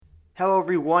Hello,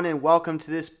 everyone, and welcome to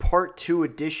this part 2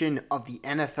 edition of the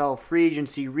NFL Free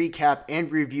Agency Recap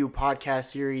and Review podcast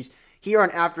series here on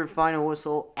After the Final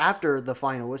Whistle. I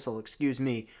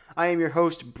am your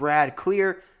host, Brad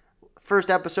Clear. First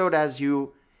episode, as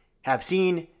you have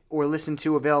seen or listened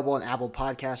to, available on Apple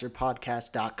Podcasts or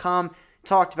podcast.com.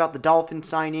 Talked about the Dolphins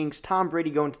signings, Tom Brady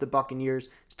going to the Buccaneers,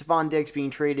 Stephon Diggs being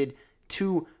traded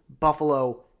to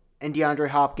Buffalo, and DeAndre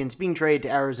Hopkins being traded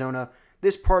to Arizona.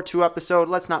 This part 2 episode,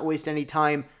 let's not waste any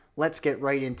time. Let's get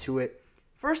right into it.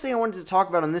 First thing I wanted to talk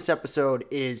about on this episode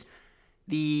is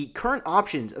the current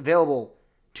options available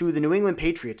to the New England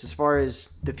Patriots as far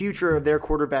as the future of their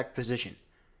quarterback position.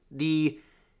 The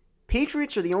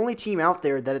Patriots are the only team out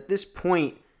there that at this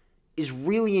point is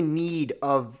really in need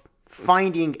of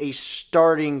finding a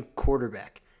starting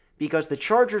quarterback, because the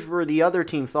Chargers were the other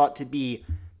team thought to be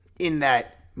in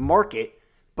that market,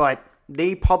 but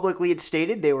they publicly had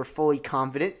stated they were fully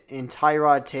confident in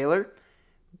Tyrod Taylor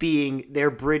being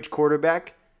their bridge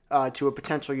quarterback to a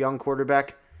potential young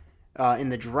quarterback in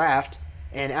the draft.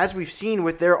 And as we've seen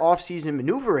with their offseason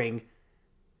maneuvering,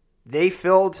 they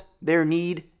filled their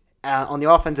need on the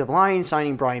offensive line,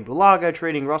 signing Brian Bulaga,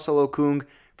 trading Russell Okung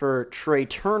for Trey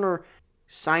Turner,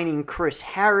 signing Chris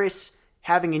Harris,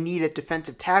 having a need at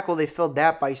defensive tackle. They filled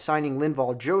that by signing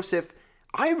Linval Joseph.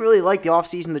 I really like the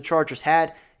offseason the Chargers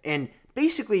had, and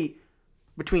basically,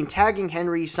 between tagging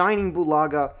Henry, signing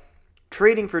Bulaga,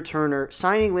 trading for Turner,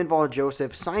 signing Linval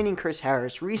Joseph, signing Chris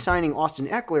Harris, re-signing Austin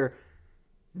Eckler,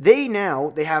 they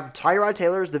have Tyrod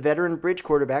Taylor as the veteran bridge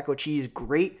quarterback, which he's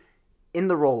great in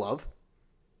the role of,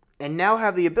 and now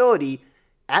have the ability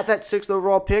at that 6th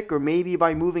overall pick, or maybe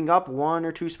by moving up 1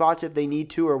 or 2 spots if they need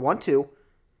to or want to,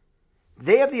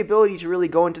 they have the ability to really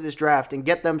go into this draft and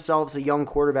get themselves a young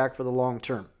quarterback for the long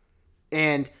term.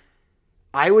 And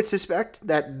I would suspect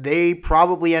that they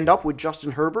probably end up with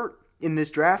Justin Herbert in this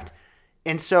draft.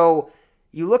 And so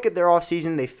you look at their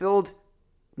offseason, they filled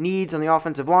needs on the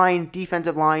offensive line,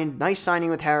 defensive line, nice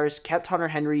signing with Harris, kept Hunter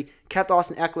Henry, kept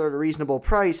Austin Eckler at a reasonable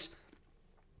price.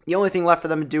 The only thing left for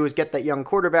them to do is get that young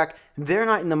quarterback. They're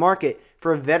not in the market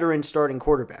for a veteran starting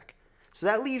quarterback. So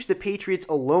that leaves the Patriots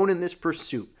alone in this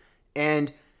pursuit.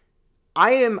 And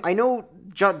I know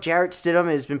Jarrett Stidham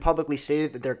has been publicly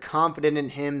stated that they're confident in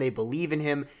him, they believe in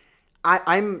him.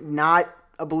 I'm not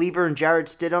a believer in Jarrett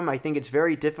Stidham. I think it's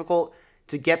very difficult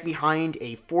to get behind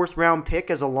a 4th-round pick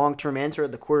as a long-term answer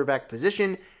at the quarterback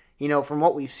position. You know, from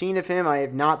what we've seen of him, I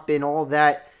have not been all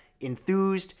that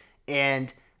enthused,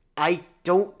 and I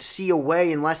don't see a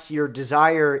way, unless your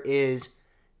desire is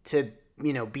to,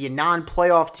 be a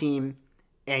non-playoff team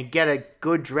and get a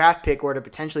good draft pick, or to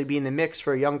potentially be in the mix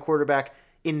for a young quarterback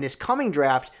in this coming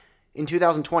draft in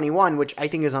 2021, which I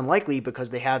think is unlikely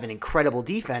because they have an incredible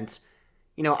defense.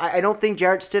 I don't think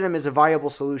Jarrett Stidham is a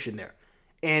viable solution there.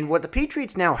 And what the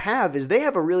Patriots now have is they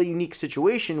have a really unique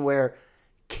situation where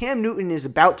Cam Newton is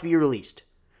about to be released.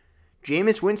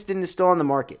 Jameis Winston is still on the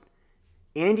market.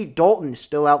 Andy Dalton is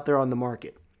still out there on the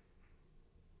market.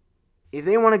 If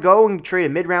they want to go and trade a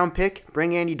mid-round pick,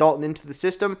 bring Andy Dalton into the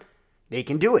system, they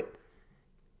can do it.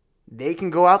 They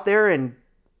can go out there and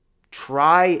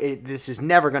try. This is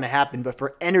never going to happen, but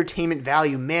for entertainment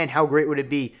value, man, how great would it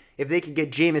be if they could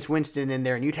get Jameis Winston in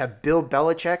there and you'd have Bill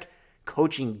Belichick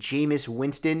coaching Jameis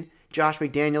Winston, Josh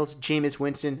McDaniels, Jameis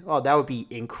Winston. Oh, that would be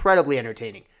incredibly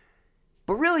entertaining.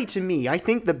 But really, to me, I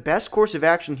think the best course of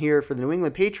action here for the New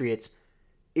England Patriots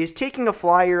is taking a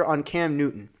flyer on Cam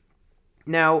Newton.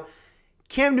 Now,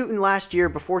 Cam Newton last year,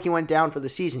 before he went down for the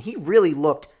season, he really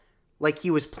looked like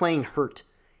he was playing hurt.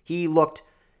 He looked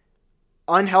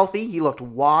unhealthy, he looked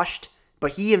washed,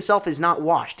 but he himself is not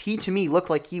washed. He, to me, looked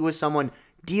like he was someone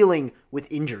dealing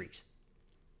with injuries.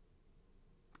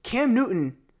 Cam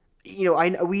Newton,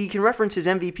 we can reference his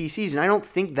MVP season. I don't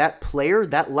think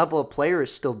that level of player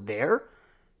is still there,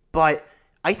 but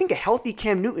I think a healthy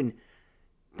Cam Newton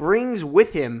brings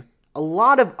with him a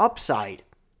lot of upside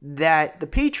that the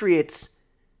Patriots,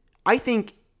 I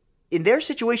think, in their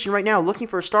situation right now, looking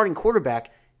for a starting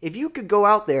quarterback, if you could go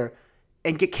out there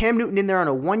and get Cam Newton in there on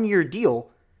a 1-year deal,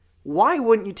 why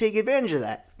wouldn't you take advantage of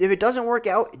that? If it doesn't work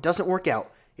out, it doesn't work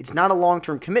out. It's not a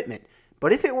long-term commitment.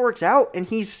 But if it works out and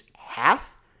he's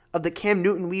half of the Cam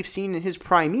Newton we've seen in his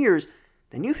prime years,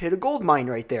 then you've hit a gold mine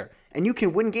right there. And you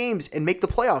can win games and make the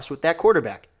playoffs with that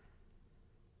quarterback.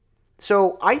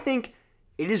 So I think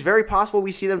it is very possible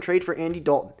we see them trade for Andy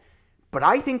Dalton. But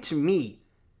I think, to me,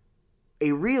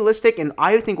 a realistic, and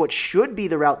I think what should be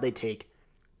the route they take,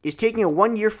 is taking a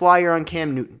 1-year flyer on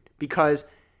Cam Newton, because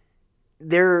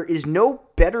there is no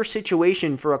better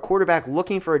situation for a quarterback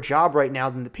looking for a job right now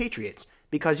than the Patriots.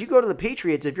 Because you go to the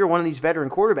Patriots, if you're one of these veteran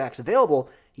quarterbacks available,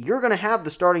 you're going to have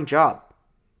the starting job.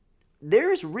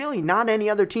 There's really not any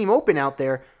other team open out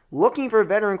there looking for a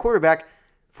veteran quarterback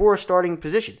for a starting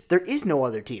position. There is no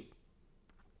other team.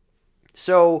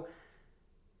 So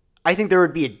I think there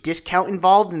would be a discount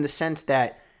involved in the sense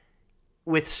that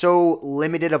with so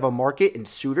limited of a market and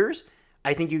suitors,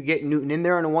 I think you get Newton in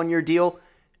there on a 1-year deal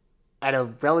at a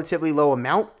relatively low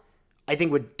amount. I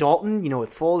think with Dalton,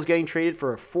 with Foles getting traded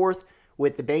for a 4th,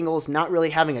 with the Bengals not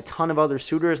really having a ton of other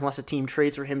suitors unless a team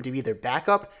trades for him to be their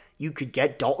backup, you could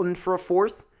get Dalton for a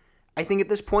 4th, I think, at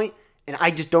this point. And I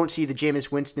just don't see the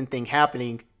Jameis Winston thing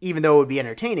happening, even though it would be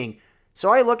entertaining.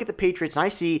 So I look at the Patriots and I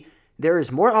see there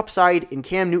is more upside in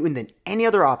Cam Newton than any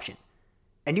other option.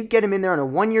 And you get him in there on a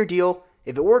 1-year deal.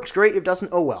 If it works, great. If it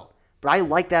doesn't, oh well. But I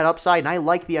like that upside, and I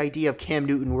like the idea of Cam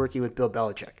Newton working with Bill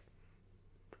Belichick.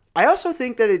 I also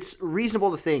think that it's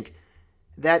reasonable to think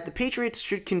that the Patriots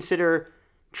should consider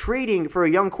trading for a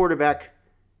young quarterback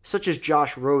such as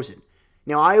Josh Rosen.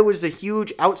 Now, I was a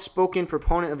huge outspoken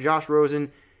proponent of Josh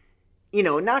Rosen.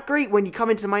 Not great when you come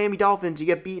into the Miami Dolphins, you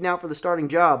get beaten out for the starting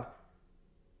job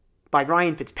by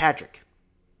Ryan Fitzpatrick.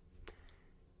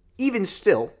 Even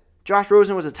still, Josh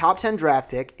Rosen was a top 10 draft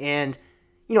pick, and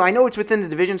I know it's within the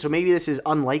division, so maybe this is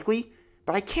unlikely,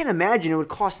 but I can't imagine it would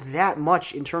cost that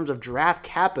much in terms of draft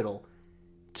capital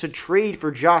to trade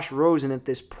for Josh Rosen at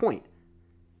this point.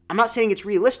 I'm not saying it's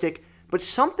realistic, but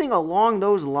something along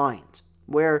those lines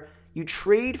where you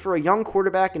trade for a young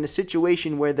quarterback in a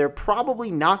situation where they're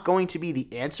probably not going to be the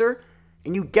answer,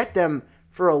 and you get them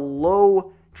for a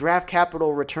low draft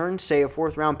capital return, say a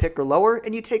 4th-round pick or lower,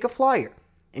 and you take a flyer.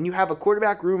 And you have a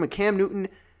quarterback room, a Cam Newton,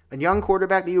 a young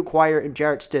quarterback that you acquire, and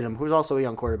Jarrett Stidham, who's also a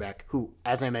young quarterback, who,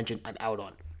 as I mentioned, I'm out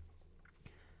on.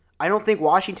 I don't think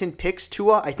Washington picks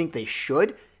Tua. I think they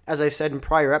should, as I've said in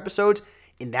prior episodes.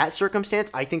 In that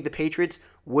circumstance, I think the Patriots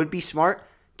would be smart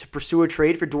to pursue a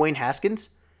trade for Dwayne Haskins.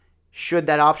 Should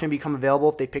that option become available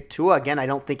if they pick Tua? Again, I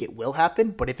don't think it will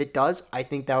happen, but if it does, I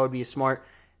think that would be a smart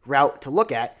route to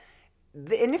look at.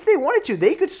 And if they wanted to,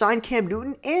 they could sign Cam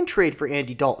Newton and trade for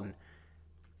Andy Dalton.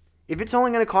 If it's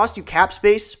only going to cost you cap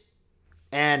space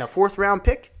and a 4th-round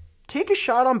pick, take a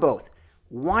shot on both.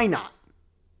 Why not?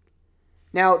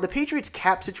 Now, the Patriots'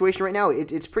 cap situation right now,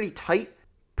 it's pretty tight.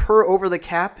 Per over the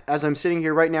cap, as I'm sitting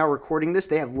here right now recording this,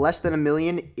 they have less than $1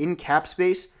 million in cap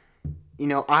space.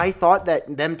 I thought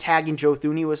that them tagging Joe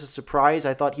Thuney was a surprise.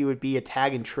 I thought he would be a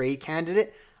tag and trade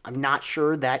candidate. I'm not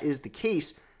sure that is the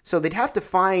case. So they'd have to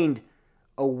find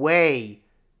a way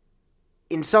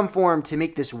in some form to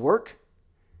make this work.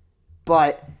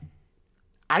 But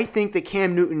I think that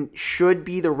Cam Newton should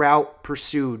be the route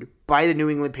pursued by the New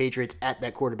England Patriots at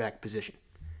that quarterback position.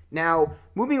 Now,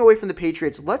 moving away from the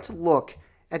Patriots, let's look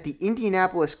at the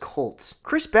Indianapolis Colts.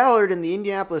 Chris Ballard and the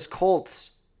Indianapolis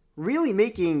Colts really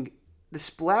making the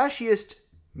splashiest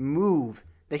move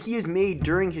that he has made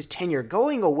during his tenure,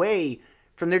 going away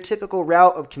from their typical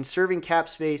route of conserving cap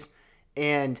space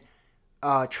and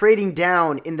trading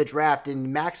down in the draft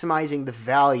and maximizing the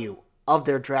value of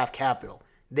their draft capital.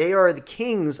 They are the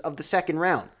kings of the second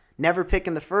round. Never pick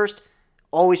in the first,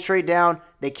 always trade down.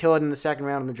 They kill it in the second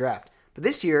round in the draft. But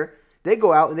this year, they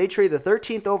go out and they trade the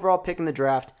 13th overall pick in the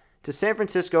draft to San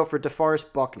Francisco for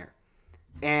DeForest Buckner.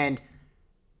 And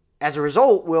as a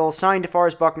result, will sign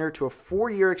DeForest Buckner to a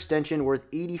 4-year extension worth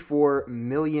 $84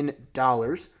 million,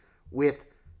 with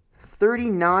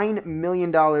 $39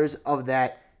 million of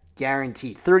that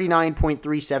guaranteed.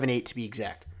 39.378 to be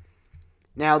exact.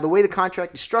 Now, the way the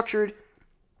contract is structured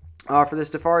for this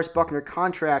DeForest Buckner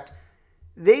contract,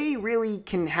 they really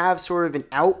can have sort of an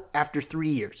out after 3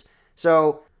 years.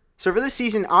 So for this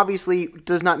season, obviously, it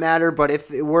does not matter, but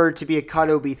if it were to be a cut,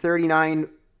 it would be $39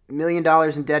 million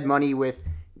in dead money with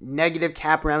negative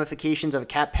cap ramifications of a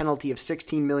cap penalty of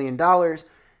 $16 million.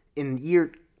 In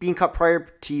year being cut prior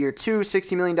to year 2,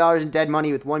 $60 million in dead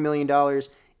money with $1 million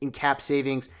in cap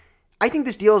savings. I think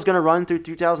this deal is going to run through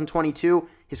 2022.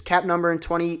 His cap number in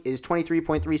 20 is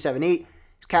 23.378. His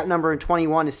cap number in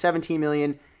 21 is $17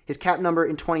 million. His cap number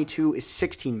in 22 is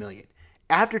 $16 million.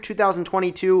 After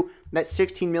 2022, that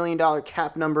 $16 million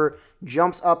cap number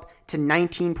jumps up to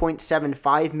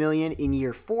 $19.75 million in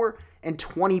year 4 and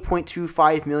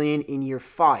 $20.25 million in year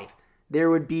 5. There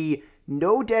would be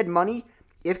no dead money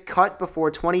if cut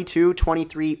before 22,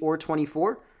 23, or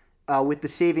 24, with the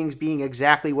savings being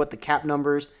exactly what the cap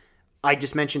numbers I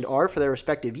just mentioned are for their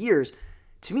respective years.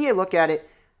 To me, I look at it,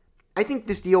 I think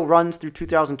this deal runs through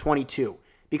 2022.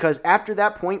 Because after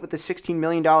that point, with the $16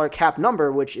 million cap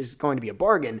number, which is going to be a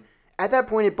bargain, at that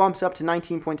point it bumps up to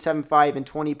 19.75 and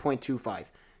 20.25.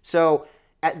 So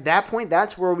at that point,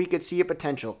 that's where we could see a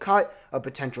potential cut, a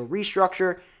potential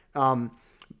restructure.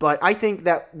 But I think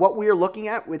that what we are looking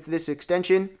at with this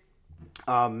extension,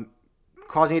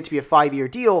 causing it to be a 5-year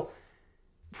deal,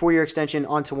 4-year extension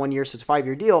onto 1 year, so it's a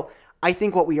 5-year deal. I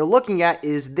think what we are looking at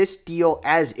is this deal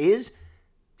as is,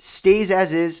 stays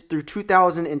as is through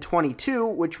 2022,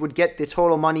 which would get the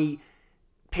total money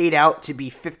paid out to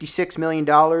be $56 million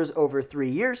over 3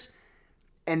 years.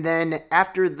 And then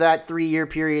after that 3-year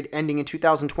period ending in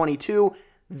 2022,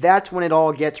 that's when it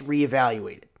all gets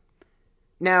reevaluated.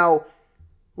 Now,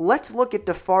 let's look at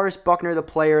DeForest Buckner, the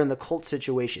player, and the Colts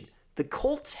situation. The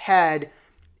Colts had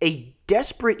a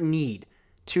desperate need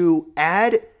to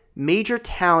add major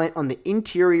talent on the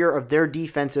interior of their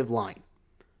defensive line.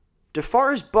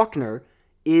 DeForest Buckner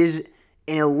is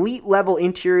an elite-level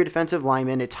interior defensive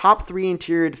lineman, a top 3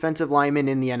 interior defensive lineman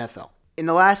in the NFL. In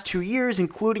the last 2 years,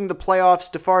 including the playoffs,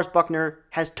 DeForest Buckner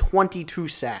has 22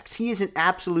 sacks. He is an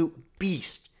absolute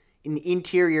beast in the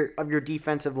interior of your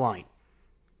defensive line.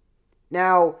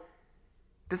 Now,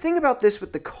 the thing about this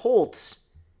with the Colts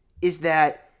is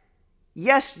that,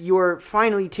 yes, you're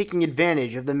finally taking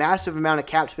advantage of the massive amount of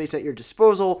cap space at your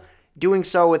disposal, doing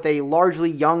so with a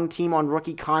largely young team on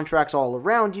rookie contracts all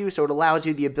around you, so it allows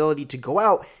you the ability to go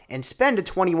out and spend a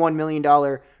 $21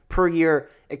 million per year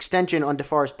extension on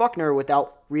DeForest Buckner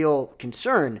without real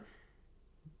concern.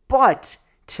 But,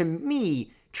 to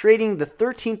me, trading the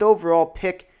 13th overall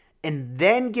pick and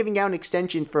then giving out an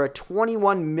extension for a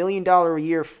 $21 million a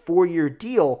year 4-year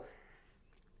deal,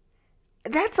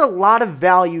 that's a lot of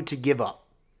value to give up.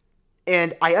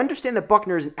 And I understand that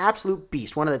Buckner is an absolute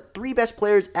beast, one of the 3 best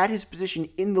players at his position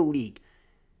in the league.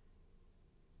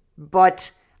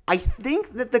 But I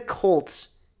think that the Colts,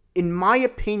 in my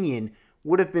opinion,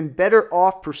 would have been better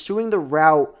off pursuing the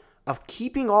route of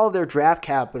keeping all of their draft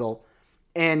capital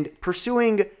and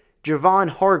pursuing Javon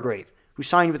Hargrave, who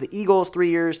signed with the Eagles 3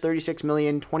 years, $36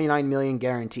 million, $29 million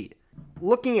guaranteed.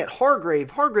 Looking at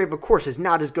Hargrave, of course, is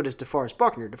not as good as DeForest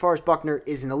Buckner. DeForest Buckner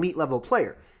is an elite-level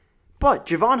player. But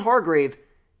Javon Hargrave,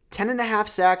 10.5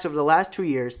 sacks over the last 2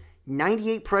 years,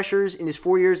 98 pressures in his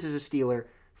 4 years as a Steeler,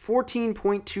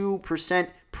 14.2%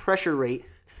 pressure rate,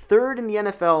 3rd in the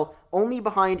NFL, only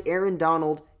behind Aaron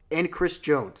Donald and Chris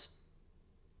Jones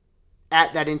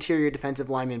at that interior defensive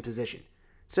lineman position.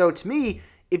 So to me,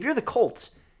 if you're the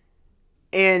Colts,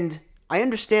 and I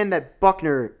understand that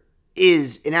Buckner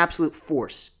is an absolute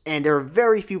force, and there are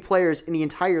very few players in the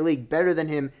entire league better than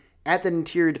him at the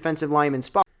interior defensive lineman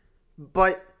spot,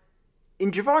 but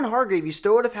in Javon Hargrave, you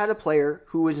still would have had a player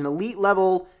who was an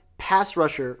elite-level pass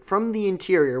rusher from the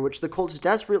interior, which the Colts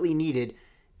desperately needed,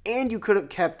 and you could have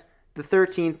kept the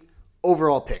 13th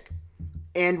overall pick.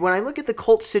 And when I look at the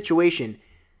Colts situation,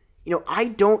 I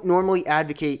don't normally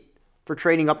advocate for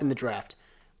trading up in the draft.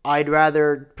 I'd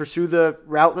rather pursue the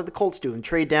route that the Colts do and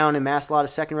trade down and amass a lot of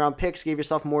second-round picks, give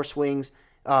yourself more swings,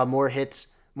 more hits,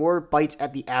 more bites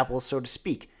at the apple, so to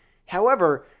speak.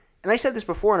 However, and I said this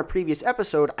before in a previous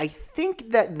episode, I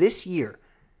think that this year,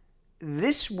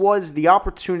 this was the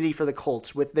opportunity for the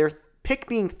Colts with their pick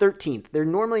being 13th. They're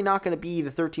normally not going to be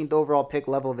the 13th overall pick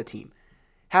level of a team.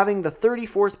 Having the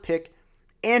 34th pick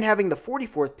and having the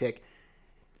 44th pick,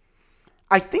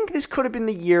 I think this could have been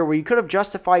the year where you could have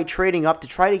justified trading up to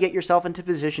try to get yourself into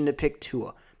position to pick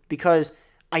Tua. Because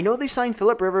I know they signed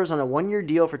Phillip Rivers on a 1-year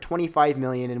deal for $25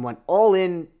 million and went all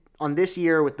in on this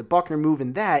year with the Buckner move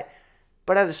and that.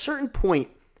 But at a certain point,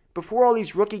 before all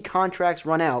these rookie contracts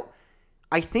run out,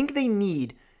 I think they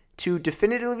need to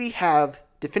definitively have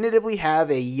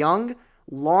a young,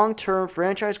 long-term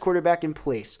franchise quarterback in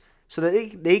place so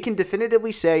that they can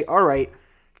definitively say, all right,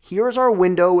 here's our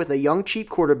window with a young, cheap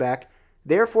quarterback.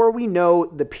 Therefore, we know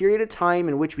the period of time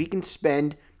in which we can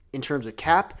spend in terms of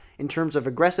cap, in terms of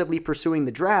aggressively pursuing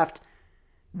the draft.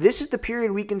 This is the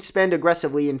period we can spend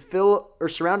aggressively and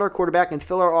surround our quarterback and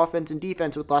fill our offense and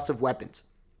defense with lots of weapons.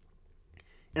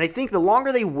 And I think the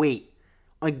longer they wait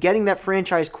on getting that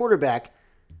franchise quarterback,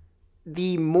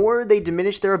 the more they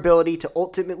diminish their ability to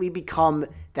ultimately become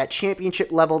that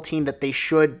championship level team that they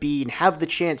should be and have the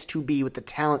chance to be with the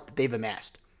talent that they've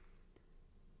amassed.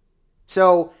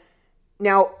 So,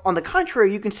 now, on the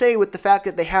contrary, you can say with the fact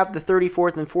that they have the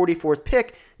 34th and 44th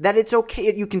pick that it's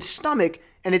okay, you can stomach,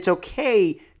 and it's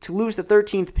okay to lose the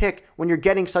 13th pick when you're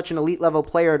getting such an elite level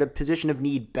player at a position of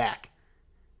need back.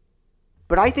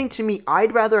 But I think, to me,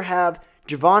 I'd rather have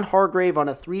Javon Hargrave on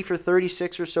a 3 for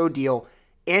 36 or so deal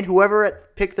and whoever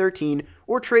at pick 13,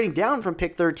 or trading down from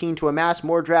pick 13 to amass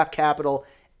more draft capital,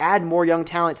 add more young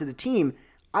talent to the team.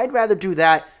 I'd rather do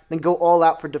that than go all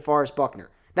out for DeForest Buckner.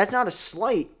 That's not a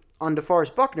slight on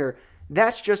DeForest Buckner.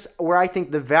 That's just where I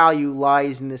think the value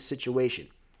lies in this situation.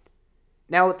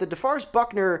 Now, what the DeForest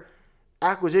Buckner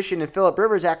acquisition and Phillip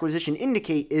Rivers acquisition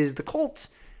indicate is the Colts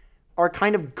are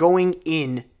kind of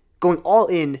going all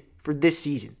in for this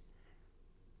season.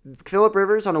 Phillip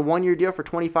Rivers on a 1-year deal for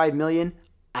 $25 million.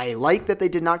 I like that they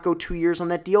did not go 2 years on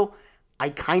that deal. I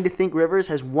kind of think Rivers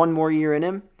has one more year in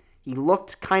him. He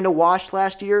looked kind of washed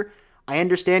last year. I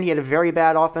understand he had a very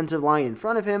bad offensive line in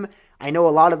front of him. I know a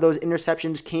lot of those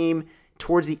interceptions came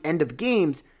towards the end of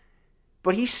games,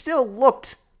 but he still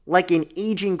looked like an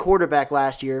aging quarterback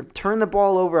last year, turned the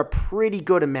ball over a pretty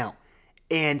good amount.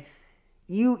 And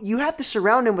you have to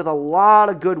surround him with a lot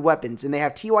of good weapons. And they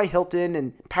have T.Y. Hilton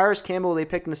and Paris Campbell they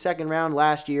picked in the second round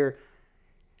last year.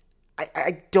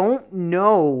 I don't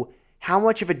know how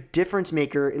much of a difference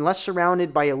maker, unless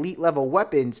surrounded by elite level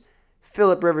weapons,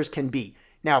 Phillip Rivers can be.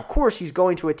 Now, of course, he's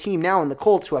going to a team now in the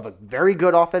Colts who have a very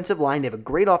good offensive line. They have a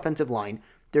great offensive line.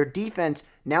 Their defense,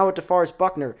 now with DeForest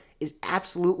Buckner, is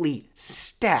absolutely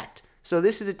stacked. So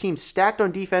this is a team stacked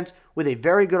on defense with a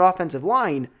very good offensive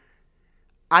line.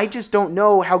 I just don't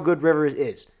know how good Rivers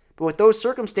is. But with those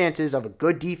circumstances of a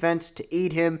good defense to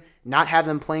aid him, not have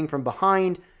them playing from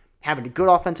behind, having a good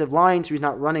offensive line so he's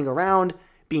not running around,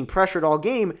 being pressured all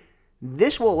game,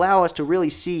 this will allow us to really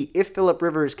see if Phillip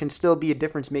Rivers can still be a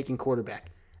difference-making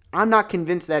quarterback. I'm not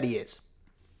convinced that he is.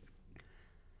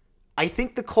 I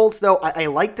think the Colts, though, I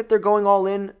like that they're going all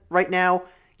in right now.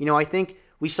 I think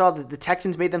we saw that the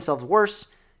Texans made themselves worse.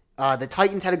 The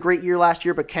Titans had a great year last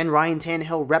year, but can Ryan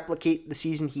Tannehill replicate the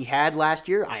season he had last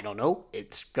year? I don't know.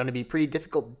 It's going to be pretty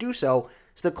difficult to do so.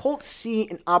 So the Colts see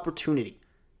an opportunity.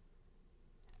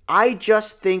 I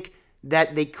just think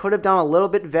that they could have done a little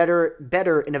bit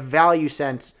better in a value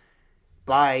sense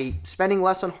by spending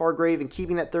less on Hargrave and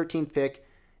keeping that 13th pick.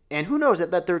 And who knows,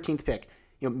 at that 13th pick,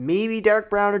 maybe Derek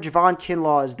Brown or Javon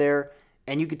Kinlaw is there,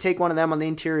 and you could take one of them on the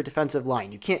interior defensive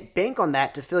line. You can't bank on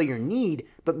that to fill your need,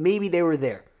 but maybe they were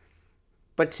there.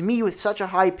 But to me, with such a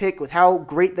high pick, with how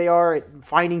great they are at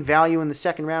finding value in the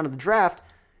second round of the draft,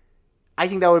 I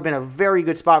think that would have been a very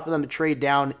good spot for them to trade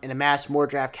down and amass more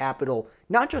draft capital,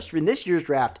 not just for this year's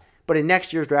draft, but in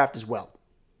next year's draft as well.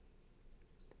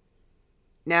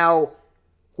 Now,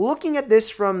 looking at this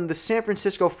from the San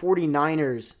Francisco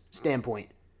 49ers standpoint,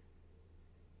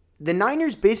 the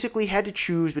Niners basically had to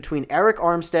choose between Arik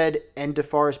Armstead and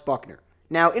DeForest Buckner.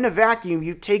 Now, in a vacuum,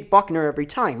 you take Buckner every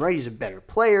time, right? He's a better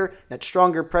player, that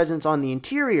stronger presence on the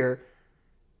interior.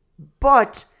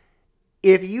 But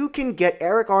if you can get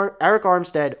Arik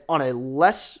Armstead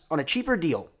on a cheaper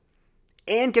deal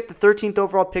and get the 13th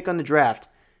overall pick on the draft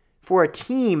for a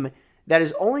team that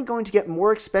is only going to get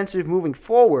more expensive moving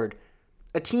forward,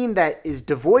 a team that is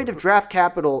devoid of draft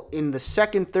capital in the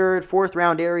second, third, fourth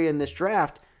round area in this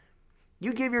draft,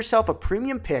 you give yourself a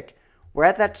premium pick where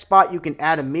at that spot you can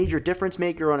add a major difference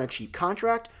maker on a cheap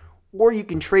contract, or you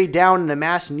can trade down and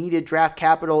amass needed draft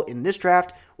capital in this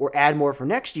draft or add more for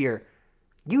next year.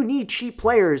 You need cheap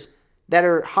players that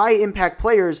are high impact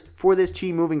players for this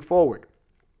team moving forward.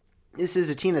 This is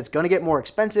a team that's going to get more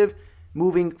expensive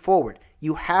moving forward.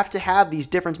 You have to have these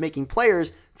difference making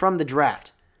players from the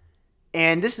draft.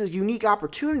 And this is a unique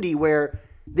opportunity where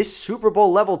this Super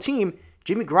Bowl level team,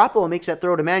 Jimmy Garoppolo makes that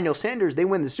throw to Emmanuel Sanders, they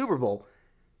win the Super Bowl.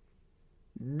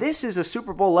 This is a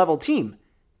Super Bowl level team,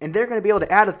 and they're going to be able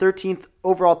to add a 13th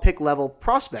overall pick level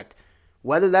prospect,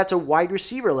 whether that's a wide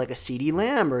receiver like a CeeDee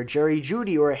Lamb or a Jerry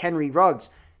Jeudy or a Henry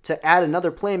Ruggs, to add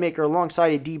another playmaker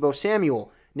alongside a Deebo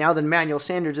Samuel, now that Emmanuel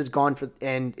Sanders is gone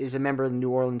and is a member of the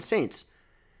New Orleans Saints.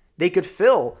 They could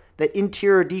fill that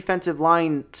interior defensive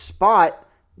line spot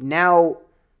now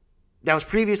that was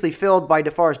previously filled by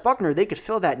DeForest Buckner. They could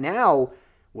fill that now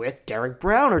with Derek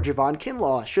Brown or Javon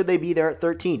Kinlaw, should they be there at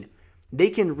 13. They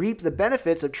can reap the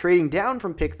benefits of trading down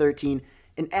from pick 13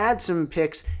 and add some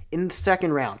picks in the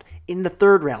second round, in the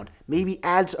third round, maybe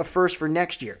adds a first for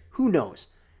next year. Who knows?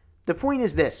 The point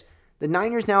is this. The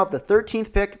Niners now have the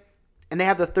 13th pick and they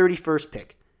have the 31st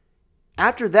pick.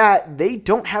 After that, they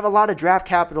don't have a lot of draft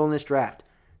capital in this draft.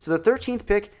 So the 13th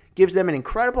pick gives them an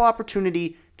incredible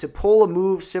opportunity to pull a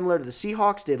move similar to the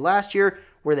Seahawks did last year,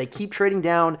 where they keep trading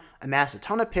down, amass a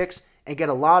ton of picks, and get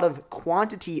a lot of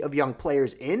quantity of young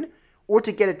players in, or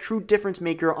to get a true difference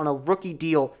maker on a rookie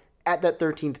deal at that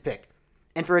 13th pick.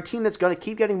 And for a team that's going to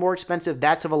keep getting more expensive,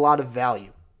 that's of a lot of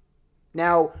value.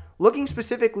 Now, looking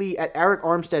specifically at Arik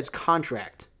Armstead's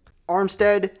contract.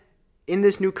 Armstead, in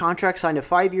this new contract, signed a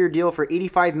 5-year deal for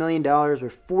 $85 million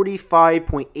with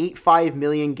 $45.85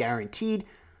 million guaranteed.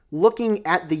 Looking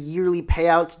at the yearly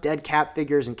payouts, dead cap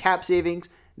figures, and cap savings,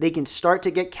 they can start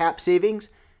to get cap savings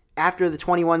after the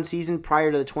 21 season,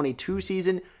 prior to the 22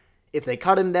 season. If they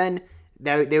cut him then,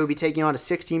 they would be taking on a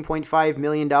 $16.5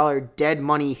 million dead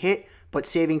money hit, but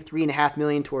saving $3.5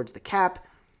 million towards the cap.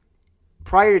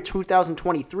 Prior to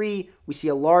 2023, we see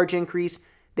a large increase.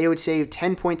 they would save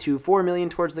 $10.24 million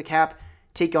towards the cap,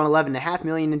 take on $11.5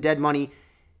 million in dead money.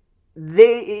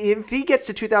 If he gets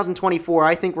to 2024,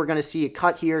 I think we're going to see a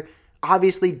cut here.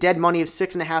 Obviously, dead money of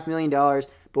 $6.5 million,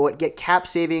 but would get cap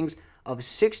savings of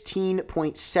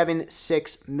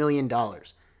 $16.76 million.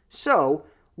 So,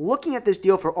 looking at this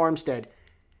deal for Armstead,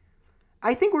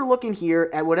 I think we're looking here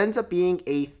at what ends up being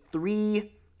a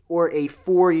 3 or a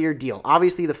 4-year deal.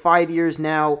 Obviously, the 5 years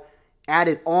now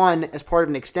added on as part of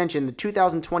an extension. The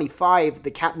 2025, the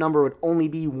cap number would only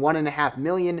be $1.5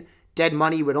 million. Dead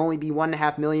money would only be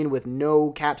 $1.5 million with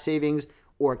no cap savings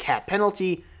or cap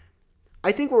penalty.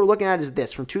 I think what we're looking at is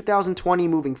this. From 2020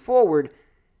 moving forward,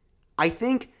 I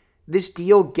think this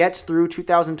deal gets through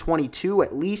 2022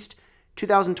 at least.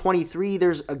 2023,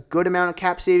 there's a good amount of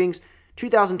cap savings.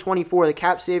 2024, the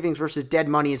cap savings versus dead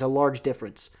money is a large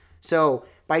difference. So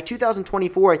by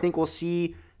 2024, I think we'll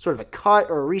see sort of a cut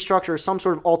or a restructure or some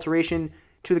sort of alteration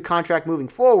to the contract moving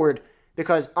forward,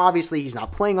 because obviously he's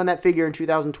not playing on that figure in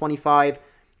 2025.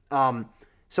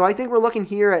 So I think we're looking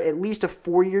here at least a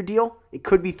 4-year deal. It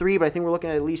could be 3, but I think we're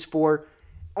looking at least 4.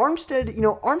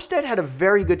 Armstead had a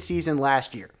very good season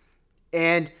last year,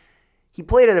 and he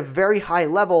played at a very high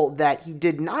level that he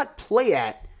did not play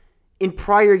at in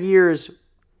prior years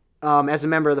as a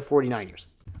member of the 49ers.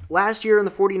 Last year in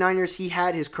the 49ers, he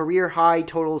had his career high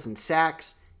totals in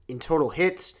sacks, in total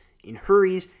hits, in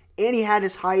hurries, and he had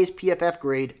his highest PFF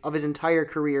grade of his entire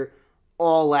career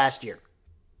all last year.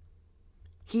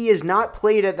 He has not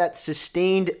played at that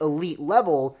sustained elite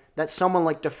level that someone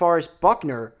like DeForest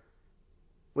Buckner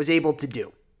was able to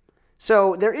do.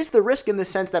 So there is the risk in the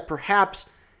sense that perhaps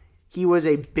he was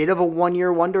a bit of a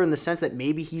one-year wonder, in the sense that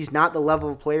maybe he's not the level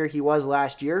of player he was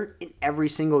last year in every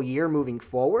single year moving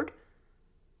forward.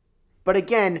 But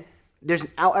again, there's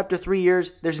an out after 3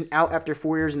 years, there's an out after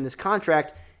 4 years in this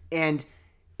contract, and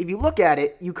if you look at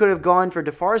it, you could have gone for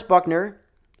DeForest Buckner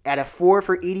at a 4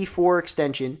 for 84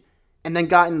 extension, and then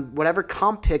gotten whatever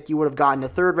comp pick you would have gotten, a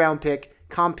third-round pick,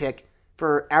 comp pick,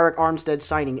 for Arik Armstead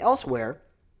signing elsewhere.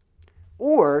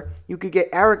 Or you could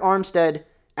get Arik Armstead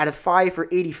at a 5 for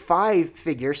 85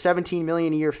 figure, $17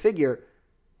 million a year figure,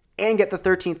 and get the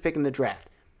 13th pick in the draft.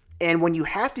 And when you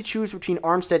have to choose between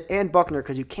Armstead and Buckner,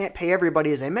 because you can't pay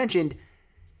everybody, as I mentioned,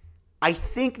 I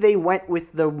think they went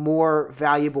with the more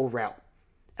valuable route.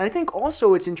 And I think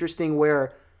also it's interesting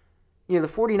where, the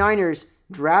 49ers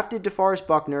drafted DeForest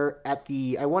Buckner at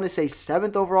the, I want to say,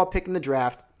 7th overall pick in the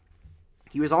draft.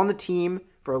 He was on the team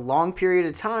for a long period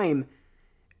of time,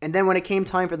 and then when it came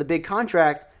time for the big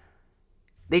contract,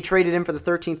 they traded him for the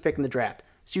 13th pick in the draft.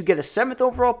 So you get a 7th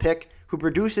overall pick who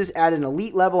produces at an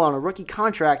elite level on a rookie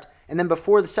contract, and then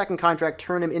before the second contract,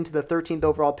 turn him into the 13th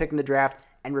overall pick in the draft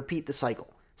and repeat the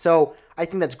cycle. So I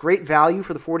think that's great value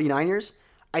for the 49ers.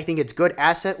 I think it's good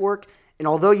asset work. And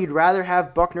although you'd rather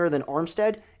have Buckner than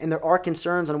Armstead, and there are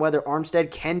concerns on whether Armstead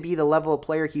can be the level of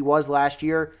player he was last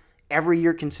year, every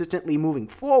year consistently moving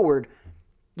forward,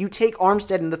 you take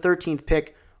Armstead in the 13th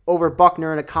pick over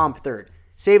Buckner in a comp third.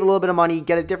 Save a little bit of money,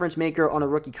 get a difference maker on a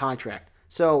rookie contract.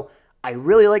 So I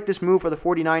really like this move for the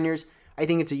 49ers. I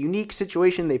think it's a unique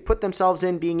situation they put themselves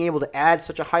in, being able to add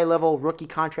such a high-level rookie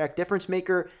contract difference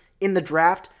maker in the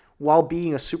draft while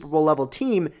being a Super Bowl level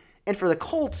team. And for the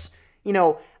Colts,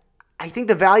 I think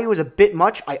the value is a bit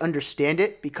much. I understand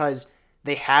it because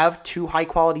they have 2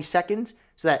 high-quality seconds,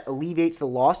 so that alleviates the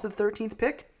loss of the 13th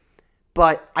pick.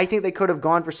 But I think they could have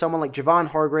gone for someone like Javon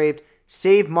Hargrave,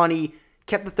 saved money,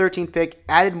 kept the 13th pick,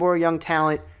 added more young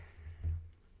talent.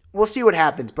 We'll see what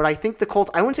happens. But I think the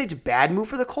Colts, I wouldn't say it's a bad move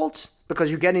for the Colts because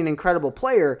you're getting an incredible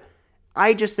player.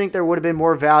 I just think there would have been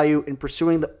more value in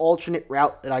pursuing the alternate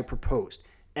route that I proposed.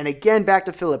 And again, back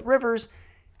to Phillip Rivers,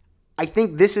 I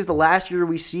think this is the last year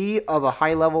we see of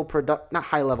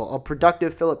a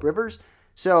productive Phillip Rivers.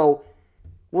 So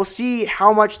we'll see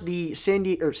how much the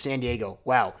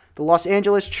the Los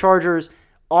Angeles Chargers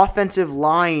offensive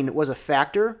line was a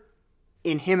factor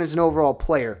in him as an overall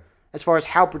player, as far as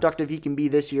how productive he can be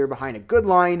this year behind a good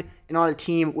line and on a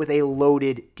team with a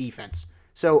loaded defense.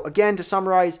 So again, to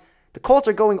summarize, the Colts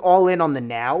are going all in on the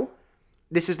now.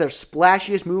 This is their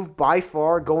splashiest move by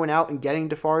far, going out and getting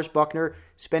DeForest Buckner,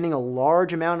 spending a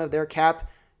large amount of their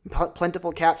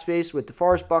plentiful cap space with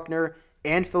DeForest Buckner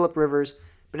and Phillip Rivers.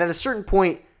 But at a certain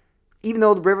point, even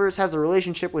though the Rivers has the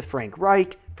relationship with Frank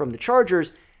Reich from the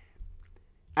Chargers,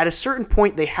 at a certain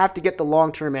point they have to get the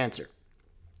long-term answer.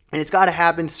 And it's got to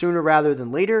happen sooner rather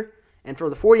than later. And for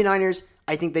the 49ers,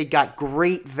 I think they got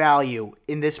great value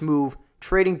in this move,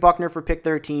 trading Buckner for pick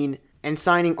 13 and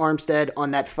signing Armstead on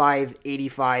that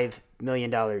 $585 million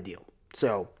deal.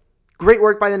 So, great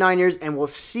work by the Niners, and we'll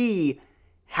see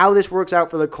how this works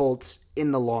out for the Colts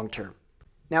in the long term.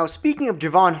 Now, speaking of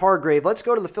Javon Hargrave, let's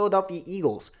go to the Philadelphia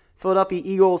Eagles. Philadelphia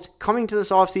Eagles coming to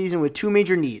this offseason with two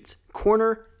major needs,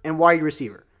 corner and wide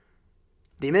receiver.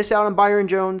 They miss out on Byron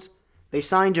Jones. They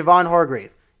signed Javon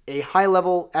Hargrave, a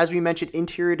high-level, as we mentioned,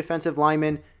 interior defensive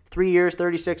lineman, 3 years,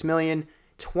 $36 million,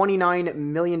 $29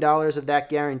 million of that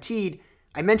guaranteed.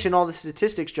 I mentioned all the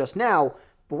statistics just now,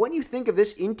 but when you think of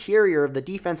this interior of the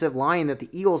defensive line that the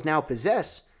Eagles now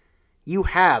possess, you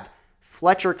have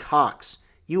Fletcher Cox,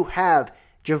 you have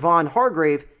Javon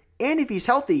Hargrave, and if he's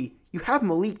healthy, you have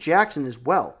Malik Jackson as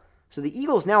well. So the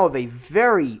Eagles now have a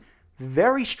very,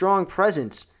 very strong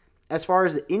presence as far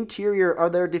as the interior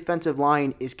of their defensive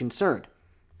line is concerned.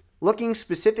 Looking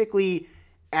specifically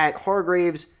at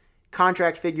Hargrave's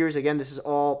contract figures, again, this is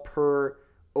all per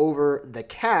over the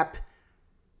cap.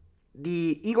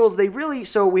 The Eagles,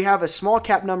 so we have a small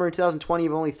cap number in 2020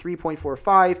 of only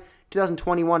 3.45,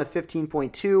 2021 of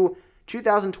 15.2,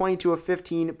 2022 of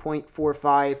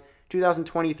 15.45,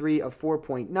 2023 of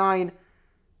 4.9,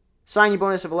 signing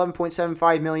bonus of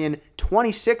 $11.75 million,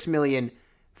 $26 million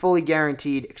fully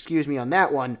guaranteed, on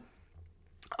that one.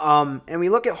 And we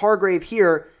look at Hargrave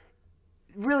here.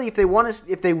 Really, if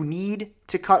they need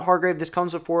to cut Hargrave, this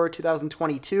comes before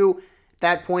 2022. At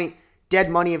that point, dead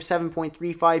money of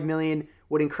 $7.35 million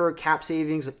would incur cap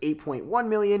savings of $8.1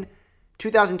 million.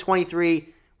 2023,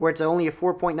 where it's only a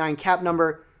 4.9 cap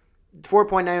number,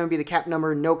 4.9 would be the cap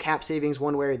number, no cap savings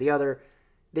one way or the other.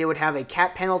 They would have a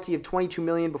cap penalty of $22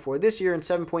 million before this year and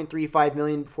 $7.35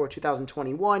 million before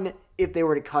 2021 if they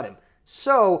were to cut him.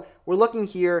 So we're looking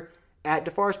here at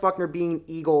DeForest Buckner being an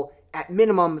Eagle at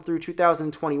minimum through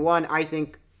 2021, I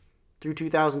think through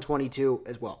 2022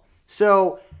 as well.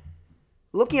 So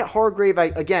looking at Hargrave,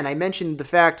 I mentioned the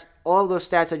fact, all of those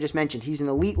stats I just mentioned, he's an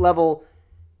elite level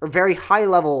or very high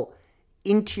level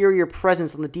interior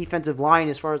presence on the defensive line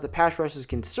as far as the pass rush is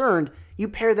concerned. You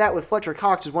pair that with Fletcher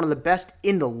Cox, who's one of the best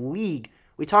in the league.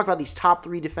 We talk about these top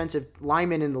three defensive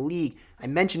linemen in the league. I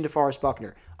mentioned DeForest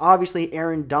Buckner. Obviously,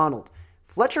 Aaron Donald.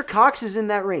 Fletcher Cox is in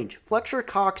that range. Fletcher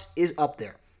Cox is up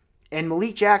there. And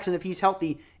Malik Jackson, if he's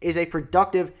healthy, is a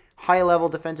productive, high-level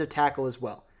defensive tackle as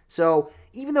well. So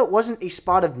even though it wasn't a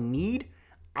spot of need,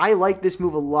 I like this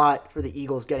move a lot for the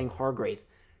Eagles getting Hargrave.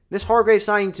 This Hargrave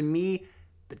signing, to me,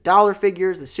 the dollar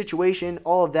figures, the situation,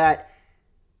 all of that,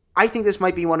 I think this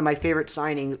might be one of my favorite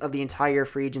signings of the entire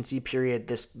free agency period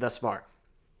thus far.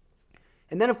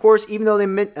 And then, of course, even though they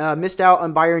missed out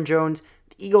on Byron Jones,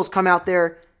 the Eagles come out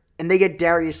there and they get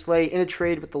Darius Slay in a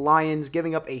trade with the Lions,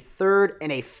 giving up a third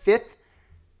and a fifth,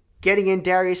 getting in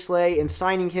Darius Slay and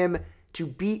signing him to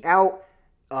beat out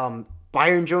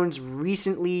Byron Jones'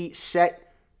 recently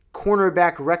set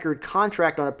cornerback record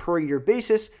contract on a per-year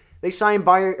basis. They signed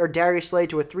Darius Slay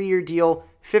to a 3-year deal,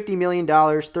 $50 million,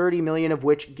 $30 million of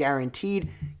which guaranteed,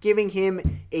 giving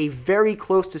him a very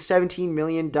close to $17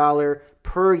 million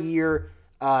per year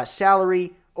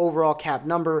salary, overall cap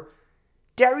number.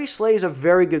 Darius Slay is a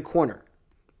very good corner.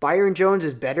 Byron Jones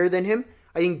is better than him.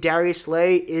 I think Darius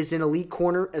Slay is an elite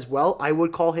corner as well. I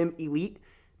would call him elite.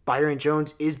 Byron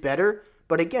Jones is better.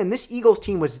 But again, this Eagles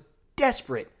team was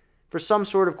desperate for some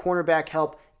sort of cornerback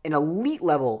help, an elite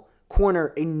level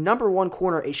corner, a number one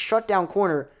corner, a shutdown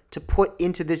corner to put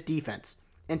into this defense.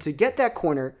 And to get that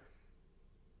corner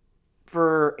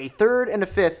for a third and a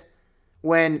fifth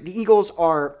when the Eagles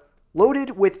are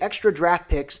loaded with extra draft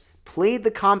picks, played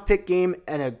the comp pick game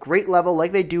at a great level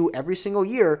like they do every single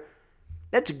year,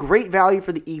 that's great value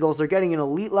for the Eagles. They're getting an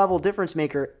elite level difference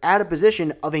maker at a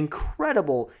position of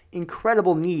incredible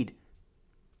need.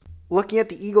 Looking at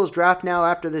the Eagles draft now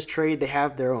after this trade, they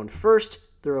have their own first,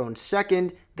 their own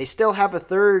second. They still have a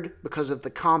third because of the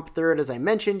comp third, as I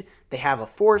mentioned. They have a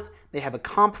fourth. They have a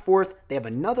comp fourth. They have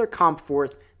another comp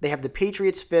fourth. They have the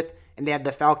Patriots fifth, and they have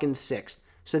the Falcons sixth.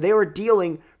 So they were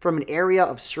dealing from an area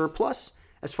of surplus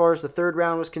as far as the third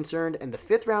round was concerned and the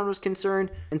fifth round was concerned.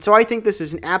 And so I think this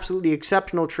is an absolutely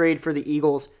exceptional trade for the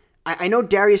Eagles. I know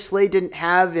Darius Slay didn't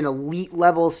have an elite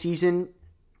level season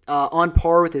on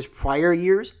par with his prior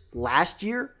years last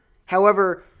year.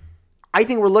 However, I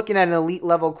think we're looking at an elite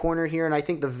level corner here, and I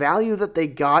think the value that they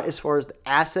got as far as the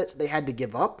assets they had to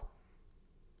give up,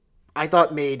 I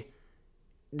thought made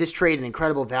this trade an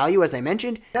incredible value, as I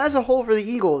mentioned. As a whole for the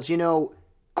Eagles,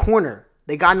 corner.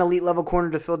 They got an elite level corner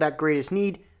to fill that greatest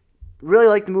need. Really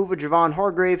like the move with Javon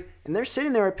Hargrave, and they're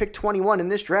sitting there at pick 21 in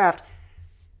this draft.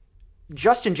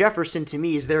 Justin Jefferson, to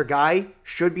me, is their guy,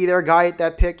 should be their guy at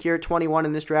that pick here, 21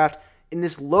 in this draft. In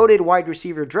this loaded wide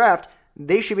receiver draft,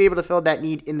 they should be able to fill that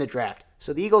need in the draft.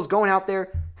 So the Eagles going out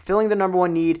there, filling the number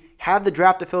one need, have the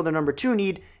draft to fill the number two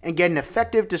need, and get an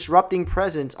effective disrupting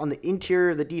presence on the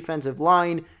interior of the defensive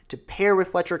line to pair with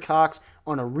Fletcher Cox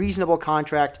on a reasonable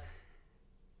contract.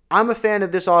 I'm a fan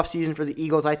of this offseason for the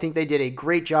Eagles. I think they did a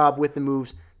great job with the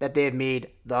moves that they have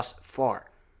made thus far.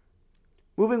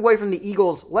 Moving away from the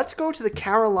Eagles, let's go to the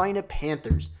Carolina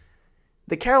Panthers.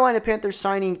 The Carolina Panthers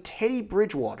signing Teddy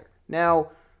Bridgewater.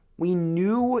 Now, we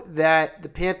knew that the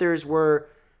Panthers were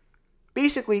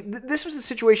basically, this was a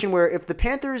situation where if the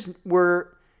Panthers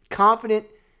were confident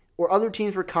or other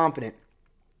teams were confident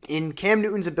in Cam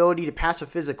Newton's ability to pass a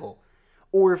physical,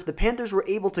 or if the Panthers were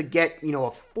able to get,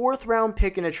 a fourth round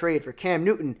pick in a trade for Cam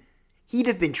Newton, he'd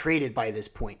have been traded by this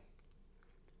point.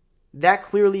 That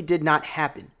clearly did not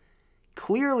happen.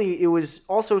 Clearly, it was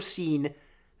also seen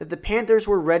that the Panthers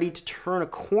were ready to turn a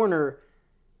corner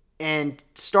and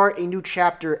start a new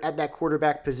chapter at that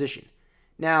quarterback position.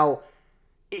 Now,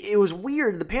 it was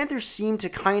weird. The Panthers seemed to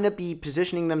kind of be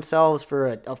positioning themselves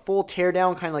for a full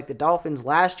teardown, kind of like the Dolphins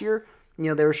last year.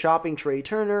 They were shopping Trey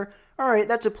Turner. All right,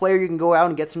 that's a player you can go out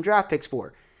and get some draft picks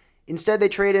for. Instead, they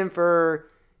trade him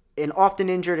for an often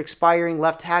injured, expiring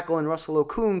left tackle in Russell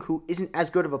Okung, who isn't as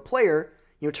good of a player.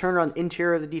 Turner on the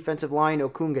interior of the defensive line,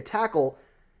 Okung a tackle.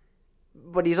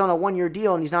 But he's on a one-year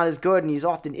deal, and he's not as good, and he's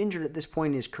often injured at this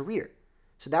point in his career.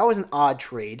 So that was an odd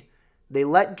trade. They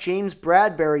let James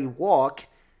Bradbury walk,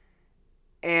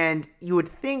 and you would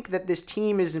think that this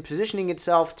team is positioning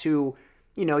itself to,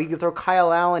 you could throw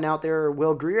Kyle Allen out there or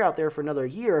Will Grier out there for another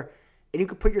year, and you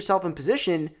could put yourself in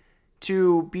position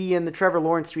to be in the Trevor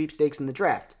Lawrence sweepstakes in the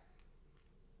draft.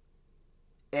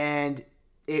 And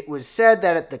it was said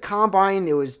that at the Combine,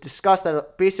 it was discussed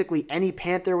that basically any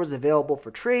Panther was available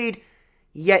for trade.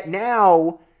 Yet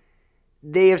now,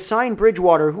 they have signed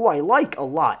Bridgewater, who I like a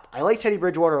lot. I like Teddy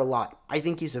Bridgewater a lot. I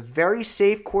think he's a very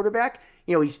safe quarterback.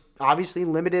 He's obviously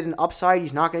limited in upside.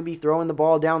 He's not going to be throwing the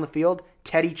ball down the field.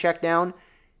 Teddy check down.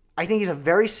 I think he's a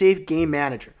very safe game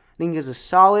manager. I think he's a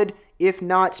solid, if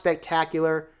not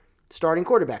spectacular, starting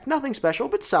quarterback. Nothing special,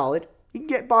 but solid. You can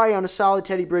get by on a solid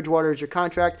Teddy Bridgewater as your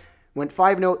contract. Went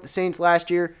 5-0 at the Saints last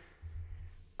year.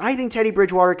 I think Teddy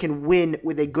Bridgewater can win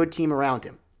with a good team around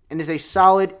him and is a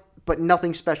solid but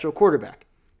nothing special quarterback.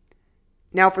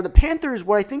 Now for the Panthers,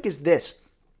 what I think is this.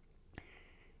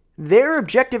 Their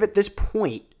objective at this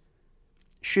point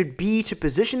should be to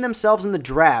position themselves in the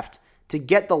draft to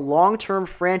get the long-term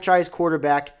franchise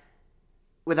quarterback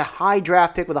with a high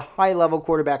draft pick, with a high-level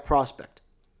quarterback prospect.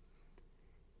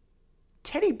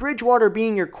 Teddy Bridgewater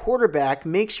being your quarterback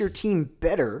makes your team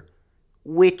better,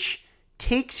 which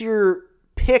takes your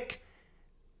pick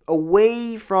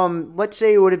away from, let's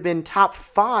say it would have been top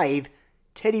 5.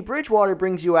 Teddy Bridgewater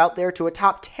brings you out there to a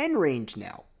top 10 range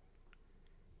now.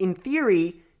 In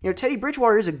theory, Teddy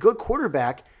Bridgewater is a good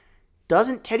quarterback.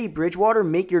 Doesn't Teddy Bridgewater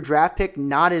make your draft pick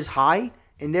not as high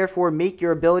and therefore make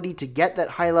your ability to get that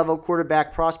high-level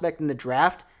quarterback prospect in the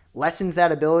draft lessens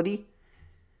that ability?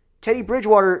 Teddy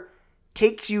Bridgewater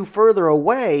takes you further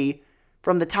away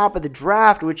from the top of the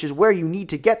draft, which is where you need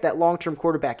to get that long-term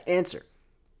quarterback answer.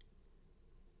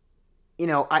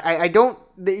 I don't,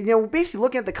 basically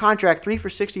looking at the contract, 3 for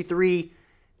 $63,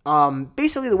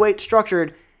 basically the way it's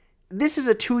structured, this is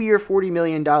a 2-year, $40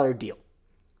 million deal.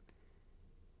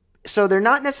 So they're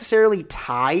not necessarily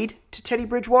tied to Teddy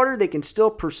Bridgewater. They can still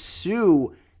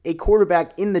pursue a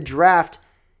quarterback in the draft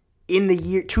in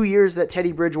the 2 years that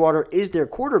Teddy Bridgewater is their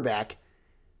quarterback.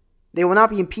 They will not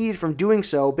be impeded from doing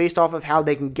so based off of how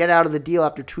they can get out of the deal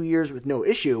after 2 years with no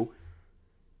issue.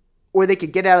 Or they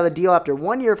could get out of the deal after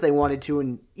 1 year if they wanted to,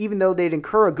 and even though they'd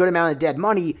incur a good amount of dead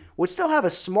money, would still have a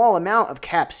small amount of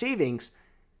cap savings.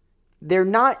 They're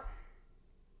not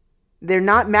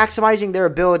maximizing their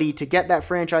ability to get that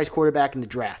franchise quarterback in the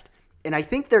draft. And I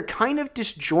think they're kind of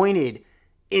disjointed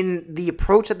in the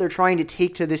approach that they're trying to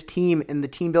take to this team and the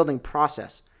team building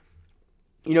process.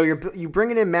 You're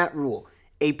bringing in Matt Rule,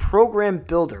 a program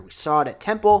builder. We saw it at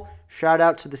Temple. Shout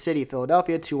out to the city of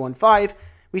Philadelphia, 215.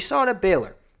 We saw it at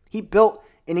Baylor. He built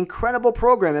an incredible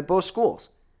program at both schools,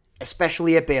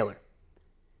 especially at Baylor.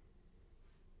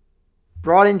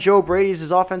 Brought in Joe Brady as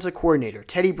his offensive coordinator.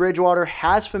 Teddy Bridgewater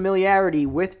has familiarity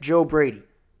with Joe Brady.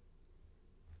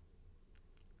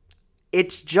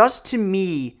 It's just, to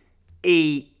me,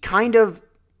 a kind of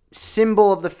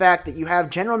symbol of the fact that you have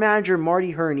general manager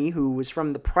Marty Hurney, who was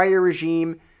from the prior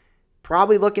regime,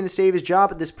 probably looking to save his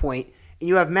job at this point, and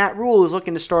you have Matt Rule, who's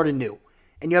looking to start anew.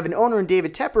 And you have an owner in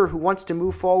David Tepper who wants to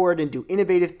move forward and do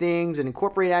innovative things and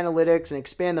incorporate analytics and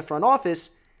expand the front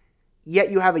office, yet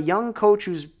you have a young coach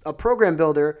who's a program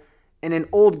builder and an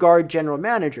old guard general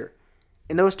manager.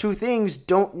 And those two things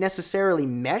don't necessarily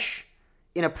mesh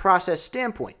in a process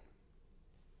standpoint.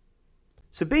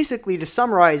 So basically, to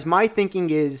summarize, my thinking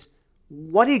is,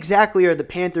 what exactly are the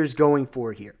Panthers going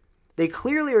for here? They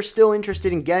clearly are still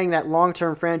interested in getting that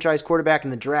long-term franchise quarterback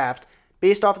in the draft,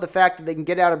 based off of the fact that they can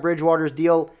get out of Bridgewater's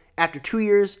deal after 2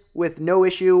 years with no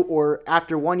issue or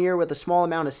after 1 year with a small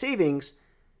amount of savings.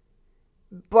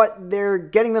 But they're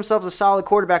getting themselves a solid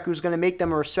quarterback who's going to make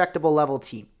them a respectable level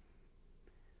team.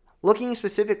 Looking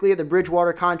specifically at the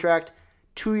Bridgewater contract,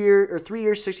 3 years,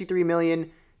 $63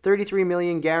 million, $33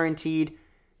 million guaranteed.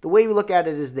 The way we look at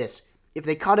it is this. If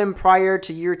they cut him prior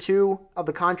to year 2 of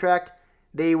the contract,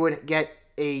 they would get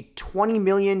a $20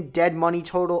 million dead money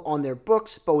total on their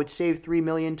books, but would save $3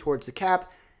 million towards the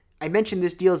cap. I mentioned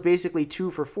this deal is basically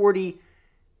 2 for $40.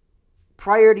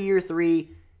 Prior to year 3,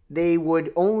 they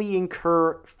would only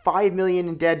incur $5 million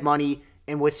in dead money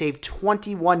and would save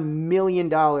 $21 million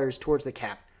towards the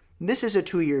cap. This is a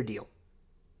 2-year deal.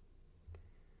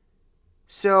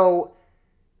 So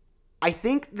I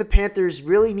think the Panthers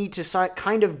really need to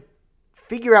kind of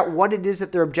figure out what it is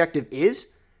that their objective is,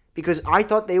 because I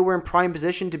thought they were in prime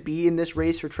position to be in this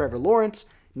race for Trevor Lawrence.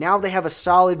 Now they have a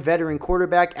solid veteran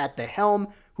quarterback at the helm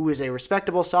who is a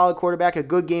respectable, solid quarterback, a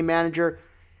good game manager.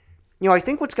 I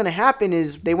think what's going to happen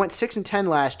is they went 6-10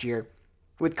 last year.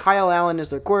 With Kyle Allen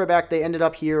as their quarterback, they ended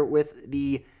up here with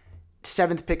the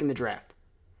 7th pick in the draft.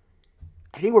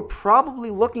 I think we're probably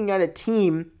looking at a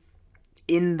team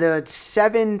in the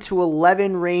 7 to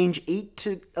 11 range, 8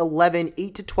 to 11,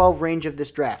 8 to 12 range of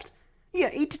this draft. Yeah,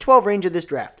 8 to 12 range of this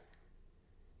draft.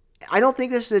 I don't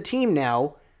think this is a team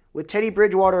now, with Teddy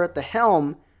Bridgewater at the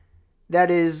helm,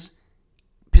 that is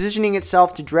positioning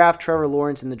itself to draft Trevor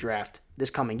Lawrence in the draft this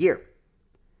coming year.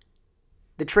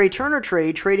 The Trey Turner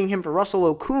trade, trading him for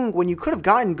Russell Okung when you could have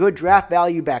gotten good draft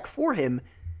value back for him,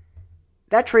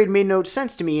 that trade made no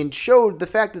sense to me and showed the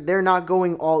fact that they're not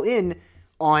going all in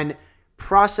on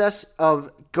process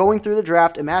of going through the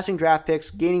draft, amassing draft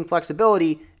picks, gaining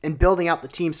flexibility, and building out the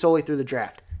team solely through the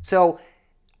draft. So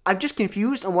I'm just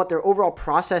confused on what their overall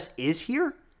process is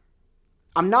here.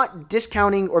 I'm not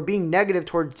discounting or being negative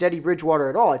towards Teddy Bridgewater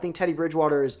at all. I think Teddy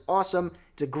Bridgewater is awesome.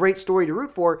 It's a great story to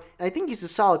root for, and I think he's a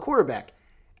solid quarterback.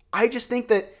 I just think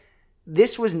that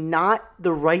this was not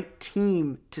the right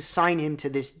team to sign him to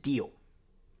this deal.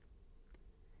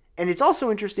 And it's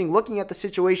also interesting looking at the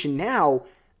situation now.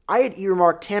 I had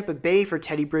earmarked Tampa Bay for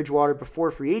Teddy Bridgewater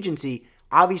before free agency.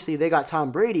 Obviously, they got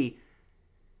Tom Brady.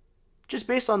 Just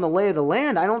based on the lay of the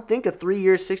land, I don't think a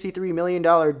 3-year, $63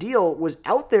 million deal was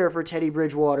out there for Teddy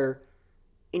Bridgewater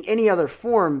in any other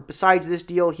form besides this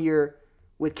deal here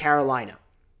with Carolina.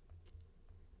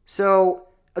 So,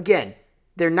 again,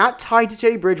 they're not tied to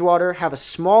Teddy Bridgewater, have a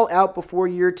small out before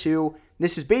year 2.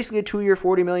 This is basically a 2-year,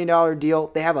 $40 million deal.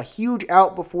 They have a huge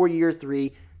out before year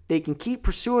 3. They can keep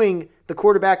pursuing the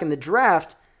quarterback in the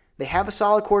draft. They have a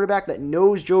solid quarterback that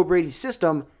knows Joe Brady's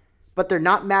system, but they're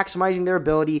not maximizing their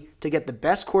ability to get the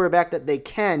best quarterback that they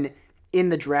can in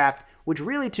the draft, which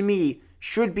really, to me,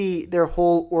 should be their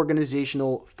whole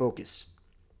organizational focus.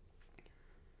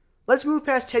 Let's move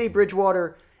past Teddy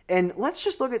Bridgewater, and let's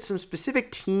just look at some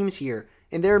specific teams here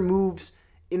and their moves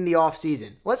in the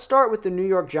offseason. Let's start with the New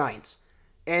York Giants.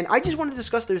 And I just want to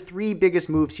discuss their 3 biggest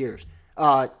moves here.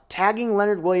 Tagging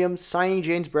Leonard Williams, signing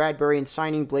James Bradberry, and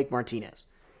signing Blake Martinez.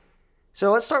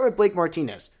 So let's start with Blake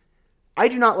Martinez. I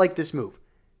do not like this move.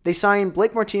 They signed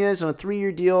Blake Martinez on a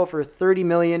 3-year deal for $30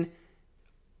 million.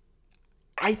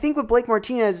 I think with Blake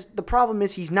Martinez, the problem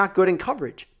is he's not good in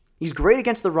coverage. He's great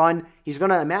against the run. He's going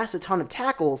to amass a ton of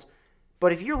tackles.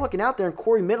 But if you're looking out there and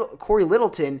Corey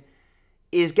Littleton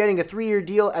is getting a 3-year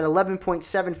deal at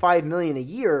 $11.75 million a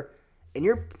year, and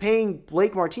you're paying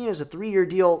Blake Martinez a 3-year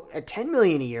deal at $10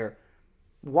 million a year,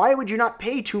 why would you not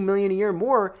pay $2 million a year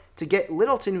more to get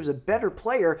Littleton, who's a better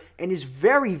player and is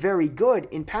very, very good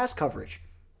in pass coverage?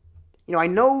 I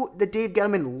know that Dave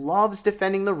Gettleman loves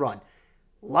defending the run,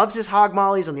 loves his hog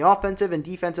mollies on the offensive and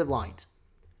defensive lines.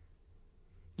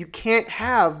 You can't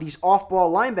have these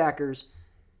off-ball linebackers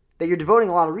that you're devoting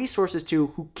a lot of resources to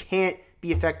who can't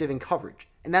be effective in coverage.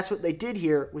 And that's what they did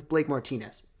here with Blake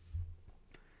Martinez.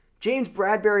 James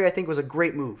Bradberry, I think, was a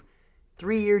great move.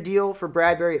 3-year deal for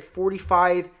Bradberry at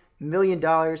 $45 million.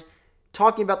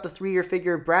 Talking about the 3-year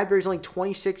figure, Bradberry's only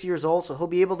 26 years old, so he'll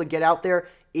be able to get out there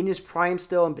in his prime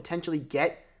still and potentially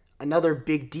get another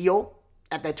big deal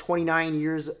at that 29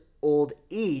 years old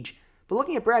age. But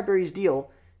looking at Bradberry's deal,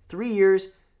 3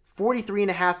 years,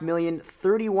 $43.5 million,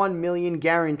 $31 million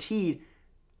guaranteed.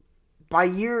 By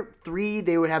year 3,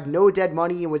 they would have no dead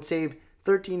money and would save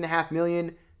 $13.5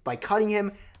 million by cutting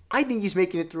him. I think he's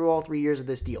making it through all 3 years of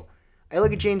this deal. I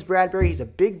look at James Bradberry. He's a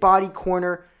big body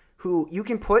corner who you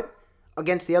can put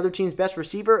against the other team's best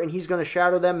receiver, and he's going to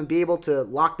shadow them and be able to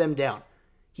lock them down.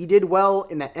 He did well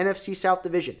in that NFC South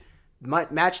division,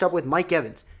 matched up with Mike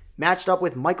Evans, matched up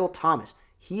with Michael Thomas.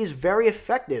 He is very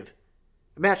effective,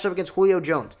 matched up against Julio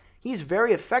Jones. He's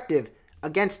very effective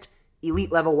against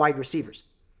elite level wide receivers.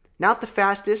 Not the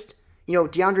fastest.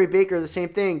 DeAndre Baker, the same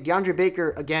thing. DeAndre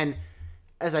Baker, again,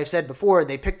 as I've said before,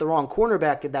 they picked the wrong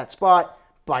cornerback at that spot.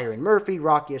 Byron Murphy,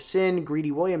 Rocky Sin,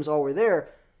 Greedy Williams, all were there.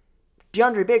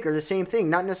 DeAndre Baker, the same thing,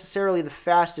 not necessarily the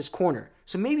fastest corner.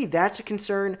 So maybe that's a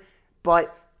concern.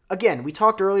 But again, we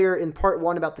talked earlier in part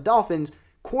 1 about the Dolphins.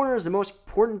 Corner is the most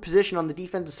important position on the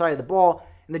defensive side of the ball.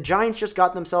 And the Giants just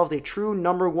got themselves a true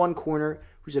number 1 corner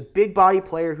who's a big body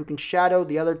player who can shadow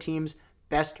the other team's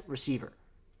best receiver.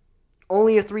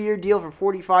 Only a 3-year deal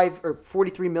for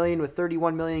 $43 million with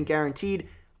 $31 million guaranteed.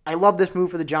 I love this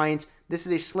move for the Giants. This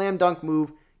is a slam dunk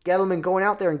move. Gettleman going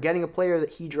out there and getting a player that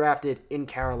he drafted in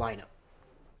Carolina.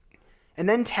 And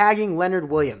then tagging Leonard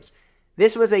Williams.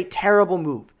 This was a terrible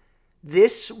move.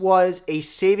 This was a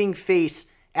saving face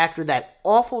after that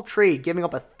awful trade, giving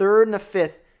up a 3rd and a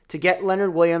 5th to get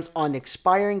Leonard Williams on an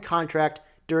expiring contract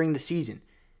during the season.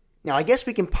 Now, I guess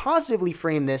we can positively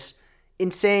frame this in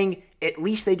saying at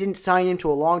least they didn't sign him to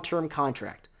a long-term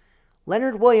contract.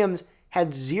 Leonard Williams had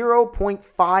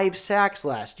 0.5 sacks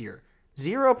last year.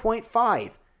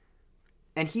 0.5.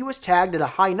 And he was tagged at a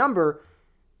high number.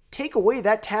 Take away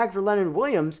that tag for Leonard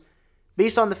Williams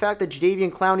based on the fact that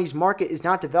Jadeveon Clowney's market is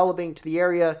not developing to the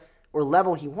area or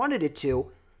level he wanted it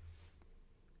to.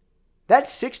 That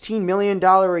 $16 million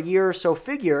a year or so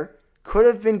figure could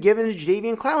have been given to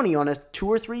Jadeveon Clowney on a 2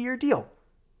 or 3 year deal.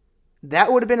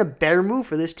 That would have been a better move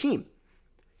for this team.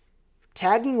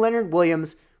 Tagging Leonard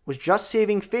Williams was just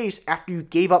saving face after you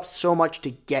gave up so much to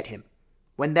get him,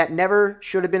 when that never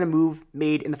should have been a move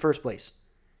made in the first place.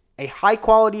 A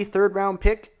high-quality 3rd round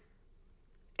pick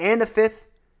and a 5th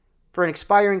for an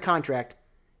expiring contract.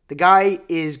 The guy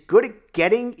is good at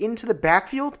getting into the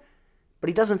backfield, but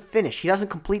he doesn't finish. He doesn't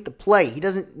complete the play. He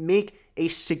doesn't make a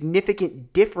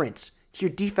significant difference to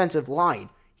your defensive line.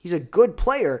 He's a good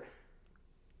player,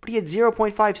 but he had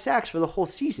 0.5 sacks for the whole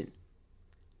season.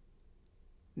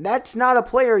 That's not a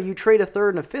player you trade a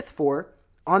 3rd and a 5th for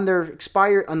on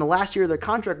the last year of their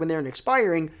contract when they're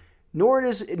expiring, nor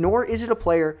is it a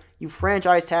player you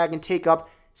franchise tag and take up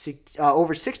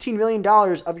over $16 million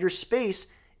of your space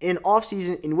in an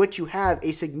offseason in which you have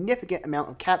a significant amount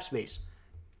of cap space.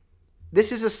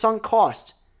 This is a sunk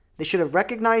cost. They should have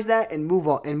recognized that and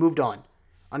moved on.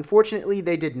 Unfortunately,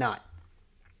 they did not.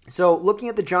 So looking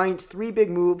at the Giants' 3 big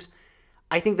moves,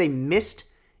 I think they missed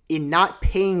in not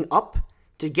paying up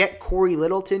to get Corey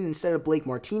Littleton instead of Blake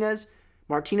Martinez.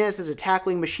 Martinez is a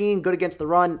tackling machine, good against the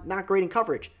run, not great in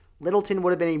coverage. Littleton would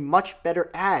have been a much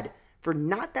better add for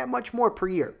not that much more per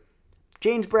year.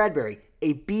 James Bradberry,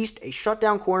 a beast, a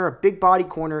shutdown corner, a big body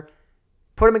corner.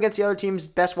 Put him against the other team's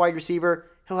best wide receiver,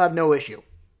 he'll have no issue.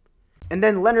 And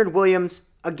then Leonard Williams,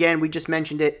 again, we just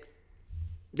mentioned it.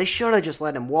 They should have just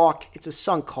let him walk. It's a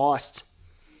sunk cost.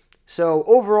 So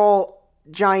overall,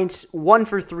 Giants 1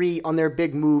 for 3 on their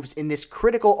big moves in this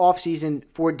critical offseason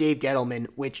for Dave Gettleman,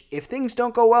 which if things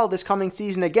don't go well this coming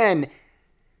season again,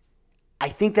 I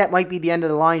think that might be the end of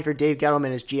the line for Dave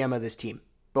Gettleman as GM of this team.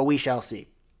 But we shall see.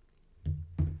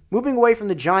 Moving away from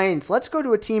the Giants, let's go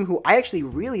to a team who I actually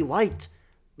really liked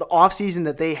the offseason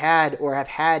that they had or have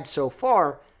had so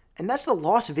far, and that's the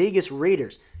Las Vegas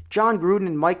Raiders. John Gruden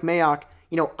and Mike Mayock.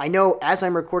 I know as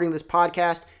I'm recording this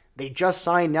podcast, they just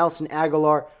signed Nelson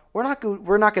Aguilar. We're not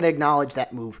going to acknowledge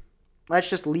that move. Let's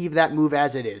just leave that move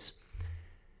as it is.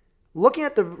 Looking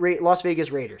at the Las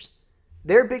Vegas Raiders,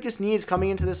 their biggest needs coming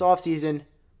into this offseason,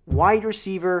 wide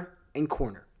receiver and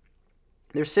corner.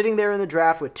 They're sitting there in the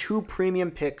draft with 2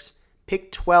 premium picks,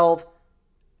 pick 12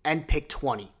 and pick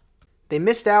 20. They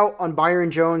missed out on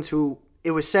Byron Jones, who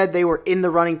it was said they were in the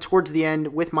running towards the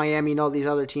end with Miami and all these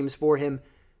other teams for him.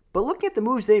 But looking at the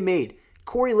moves they made,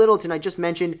 Corey Littleton, I just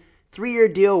mentioned, 3-year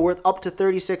deal worth up to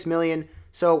 $36 million.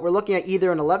 So we're looking at either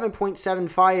an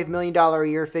 $11.75 million a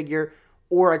year figure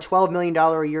or a $12 million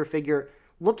a year figure.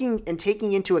 Looking and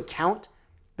taking into account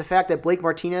the fact that Blake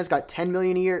Martinez got $10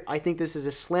 million a year, I think this is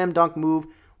a slam dunk move.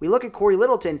 We look at Corey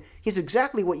Littleton, he's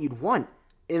exactly what you'd want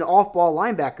in an off-ball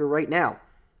linebacker right now.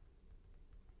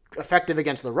 Effective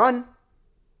against the run,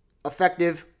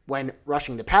 effective when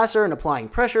rushing the passer and applying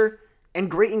pressure,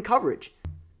 and great in coverage.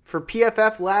 For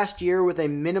PFF last year with a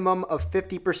minimum of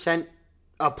 50%,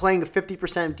 playing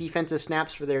 50% of defensive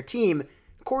snaps for their team,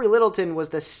 Corey Littleton was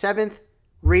the 7th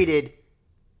rated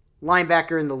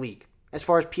linebacker in the league as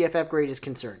far as PFF grade is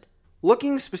concerned.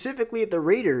 Looking specifically at the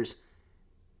Raiders,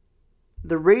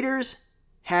 the Raiders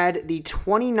had the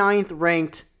 29th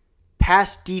ranked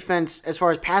pass defense as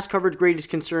far as pass coverage grade is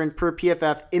concerned per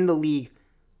PFF in the league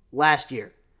last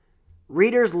year.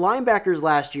 Raiders linebackers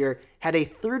last year had a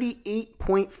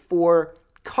 38.4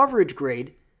 coverage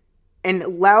grade and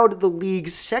allowed the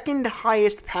league's second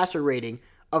highest passer rating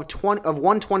of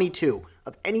 122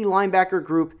 of any linebacker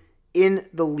group in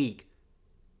the league.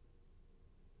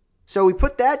 So we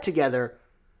put that together.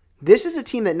 This is a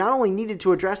team that not only needed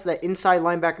to address that inside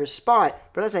linebacker spot,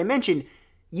 but as I mentioned,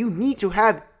 you need to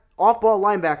have off-ball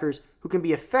linebackers who can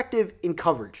be effective in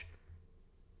coverage.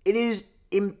 It is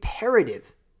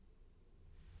imperative.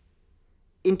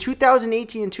 In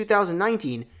 2018 and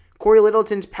 2019, Corey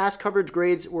Littleton's pass coverage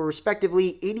grades were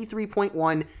respectively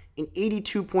 83.1 and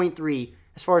 82.3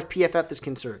 as far as PFF is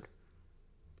concerned.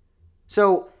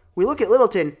 So we look at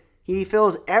Littleton, he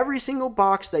fills every single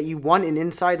box that you want an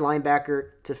inside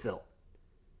linebacker to fill.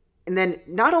 And then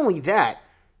not only that,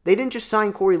 they didn't just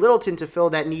sign Corey Littleton to fill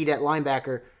that need at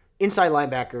linebacker, inside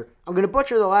linebacker. I'm going to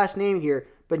butcher the last name here,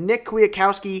 but Nick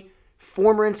Kwiatkowski,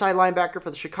 former inside linebacker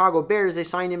for the Chicago Bears, they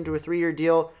signed him to a 3-year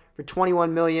deal for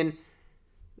 $21 million.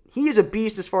 He is a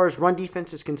beast as far as run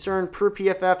defense is concerned. Per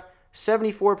PFF,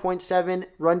 74.7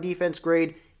 run defense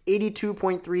grade,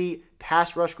 82.3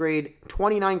 pass rush grade,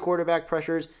 29 quarterback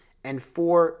pressures, and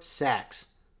 4 sacks.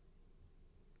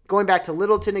 Going back to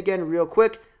Littleton again real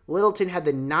quick, Littleton had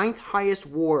the 9th highest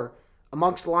WAR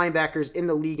amongst linebackers in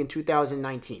the league in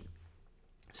 2019.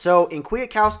 So in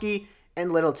Kwiatkowski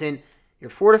and Littleton, you're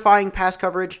fortifying pass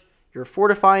coverage, you're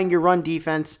fortifying your run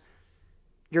defense,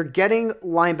 you're getting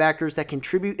linebackers that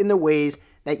contribute in the ways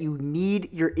that you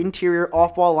need your interior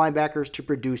off-ball linebackers to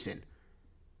produce in.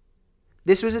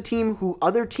 This was a team who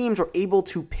other teams were able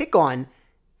to pick on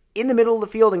in the middle of the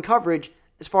field in coverage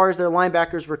as far as their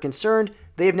linebackers were concerned.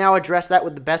 They have now addressed that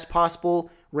with the best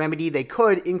possible remedy they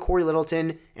could in Corey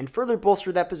Littleton and further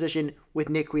bolstered that position with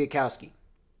Nick Kwiatkowski.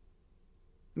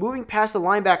 Moving past the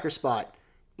linebacker spot,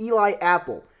 Eli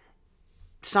Apple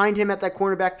signed him at that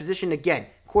cornerback position again.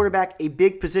 Quarterback, a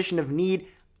big position of need.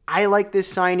 I like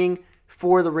this signing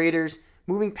for the Raiders.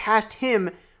 Moving past him,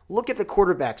 look at the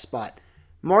quarterback spot.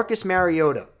 Marcus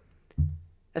Mariota.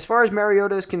 As far as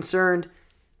Mariota is concerned,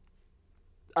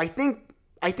 I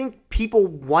think people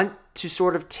want to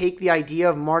sort of take the idea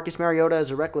of Marcus Mariota as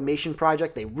a reclamation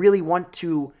project. They really want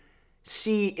to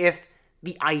see if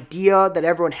the idea that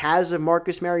everyone has of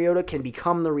Marcus Mariota can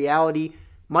become the reality.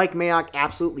 Mike Mayock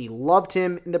absolutely loved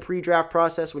him in the pre-draft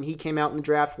process when he came out in the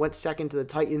draft, went second to the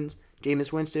Titans.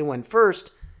 Jameis Winston went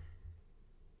first.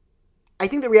 I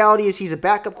think the reality is he's a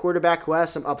backup quarterback who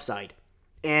has some upside.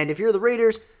 And if you're the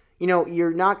Raiders,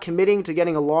 you're not committing to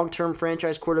getting a long-term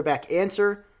franchise quarterback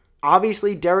answer.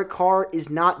 Obviously, Derek Carr is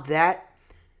not that,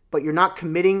 but you're not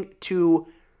committing to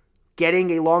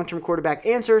getting a long-term quarterback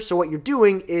answer. So what you're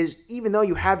doing is, even though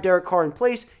you have Derek Carr in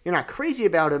place, you're not crazy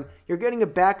about him. You're getting a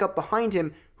backup behind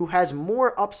him who has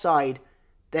more upside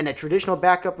than a traditional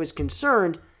backup is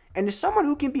concerned, and is someone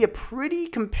who can be a pretty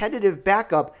competitive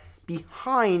backup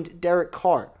behind Derek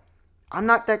Carr. I'm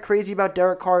not that crazy about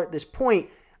Derek Carr at this point,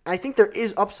 and I think there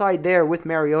is upside there with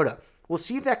Mariota. We'll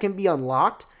see if that can be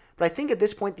unlocked, but I think at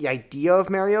this point the idea of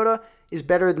Mariota is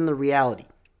better than the reality.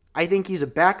 I think he's a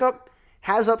backup,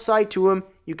 has upside to him.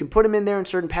 You can put him in there in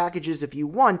certain packages if you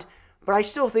want, but I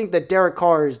still think that Derek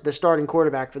Carr is the starting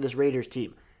quarterback for this Raiders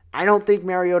team. I don't think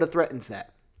Mariota threatens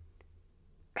that.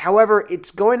 However,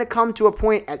 it's going to come to a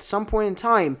point at some point in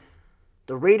time,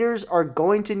 the Raiders are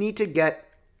going to need to get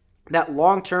that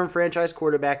long-term franchise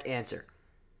quarterback answer.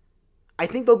 I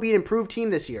think they'll be an improved team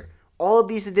this year. All of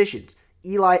these additions,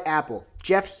 Eli Apple,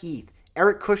 Jeff Heath,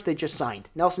 Eric Kush they just signed,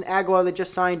 Nelson Aguilar they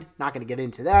just signed, not going to get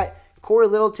into that, Corey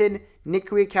Littleton, Nick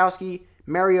Kwiatkowski,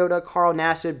 Mariota, Carl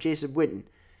Nassib, Jason Witten.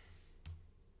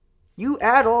 You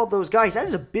add all of those guys, that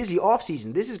is a busy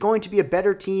offseason. This is going to be a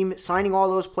better team, signing all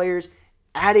those players,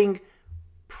 adding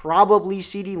probably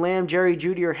CeeDee Lamb, Jerry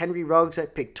Jeudy, or Henry Ruggs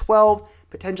at pick 12,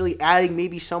 potentially adding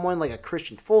maybe someone like a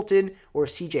Christian Fulton or a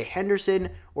CJ Henderson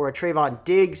or a Trayvon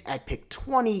Diggs at pick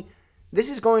 20. This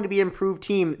is going to be an improved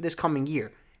team this coming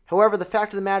year. However, the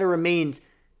fact of the matter remains,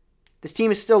 this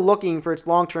team is still looking for its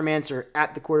long-term answer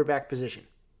at the quarterback position.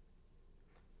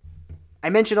 I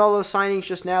mentioned all those signings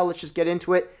just now. Let's just get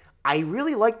into it. I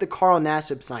really like the Carl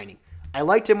Nassib signing. I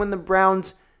liked him when the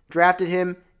Browns drafted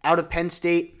him out of Penn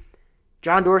State.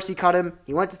 John Dorsey cut him.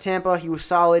 He went to Tampa. He was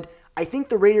solid. I think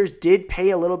the Raiders did pay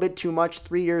a little bit too much.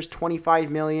 3 years, $25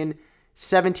 million,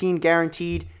 17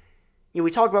 guaranteed.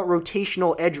 We talk about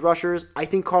rotational edge rushers. I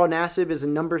think Carl Nassib is a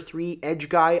number 3 edge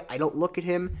guy. I don't look at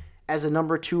him as a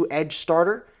number 2 edge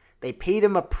starter. They paid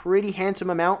him a pretty handsome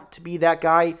amount to be that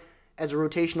guy as a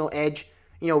rotational edge.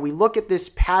 We look at this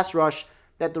pass rush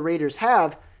that the Raiders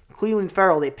have. Clelin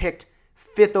Ferrell, they picked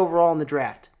 5th overall in the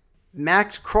draft.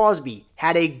 Maxx Crosby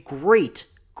had a great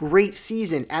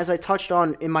season, as I touched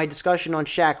on in my discussion on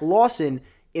Shaq Lawson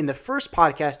in the first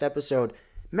podcast episode.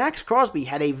 Maxx Crosby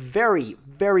had a very,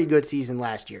 very good season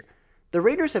last year. The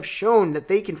Raiders have shown that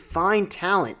they can find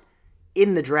talent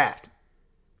in the draft.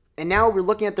 And now we're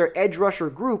looking at their edge rusher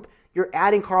group. You're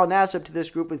adding Carl Nassib to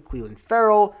this group with Clelin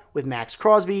Ferrell, with Maxx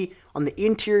Crosby. On the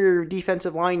interior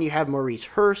defensive line, you have Maurice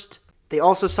Hurst. They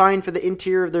also signed for the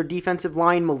interior of their defensive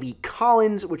line Maliek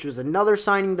Collins, which was another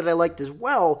signing that I liked as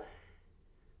well.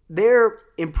 They're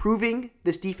improving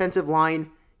this defensive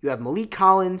line. You have Maliek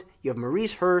Collins, you have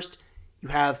Maurice Hurst, you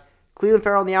have Clelin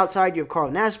Ferrell on the outside, you have Carl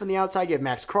Nassib on the outside, you have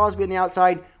Maxx Crosby on the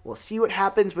outside. We'll see what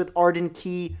happens with Arden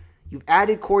Key. You've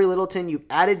added Corey Littleton, you've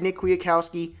added Nick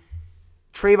Kwiatkowski.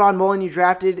 Trayvon Mullen you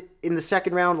drafted in the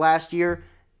second round last year.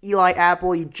 Eli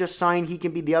Apple you just signed, he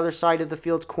can be the other side of the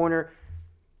field's corner.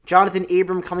 Jonathan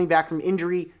Abram coming back from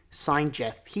injury, signed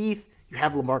Jeff Heath. You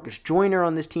have LaMarcus Joyner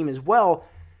on this team as well.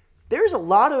 There's a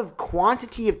lot of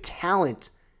quantity of talent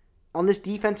on this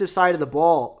defensive side of the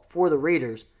ball for the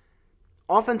Raiders.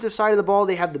 Offensive side of the ball,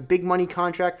 they have the big money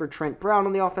contract for Trent Brown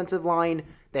on the offensive line.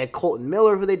 They had Colton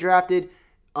Miller, who they drafted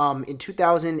in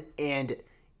 2000 and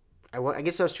I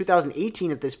guess that was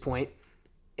 2018 at this point.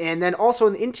 And then also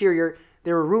in the interior,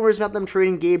 there were rumors about them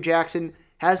trading Gabe Jackson.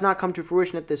 Has not come to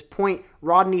fruition at this point.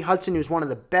 Rodney Hudson, who's one of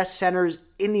the best centers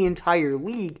in the entire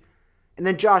league. And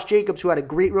then Josh Jacobs, who had a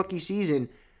great rookie season.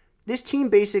 This team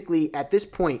basically, at this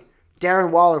point, Darren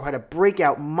Waller, who had a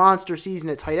breakout monster season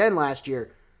at tight end last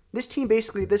year. This team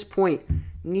basically at this point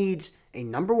needs a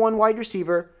number 1 wide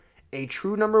receiver, a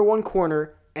true number 1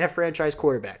 corner, and a franchise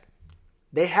quarterback.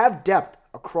 They have depth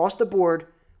across the board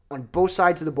on both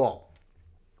sides of the ball.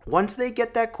 Once they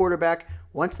get that quarterback,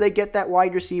 once they get that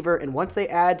wide receiver, and once they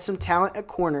add some talent at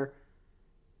corner,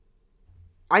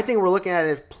 I think we're looking at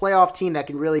a playoff team that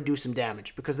can really do some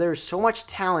damage because there is so much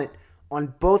talent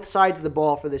on both sides of the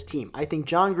ball for this team. I think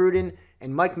John Gruden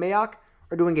and Mike Mayock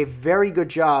are doing a very good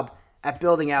job at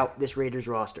building out this Raiders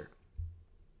roster.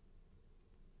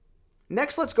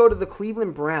 Next, let's go to the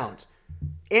Cleveland Browns.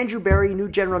 Andrew Berry, new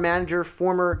general manager,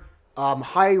 former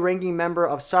high-ranking member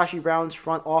of Sashi Brown's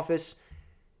front office.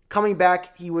 Coming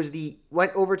back, he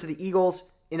went over to the Eagles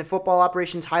in a football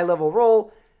operations high-level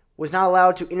role, was not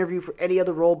allowed to interview for any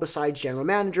other role besides general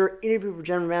manager, interviewed for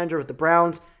general manager with the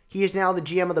Browns. He is now the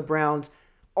GM of the Browns.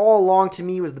 All along, to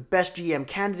me, was the best GM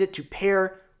candidate to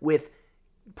pair with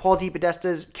Paul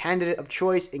DePodesta's candidate of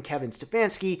choice in Kevin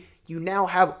Stefanski. You now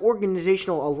have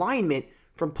organizational alignment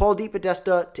from Paul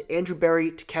DePodesta to Andrew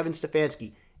Berry to Kevin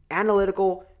Stefanski.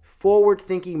 Analytical,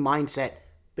 forward-thinking mindset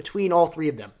between all three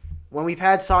of them. When we've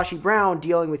had Sashi Brown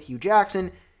dealing with Hugh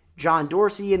Jackson, John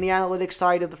Dorsey in the analytics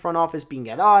side of the front office being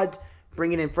at odds,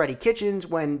 bringing in Freddie Kitchens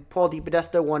when Paul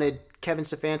DePodesta wanted Kevin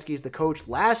Stefanski as the coach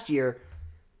last year,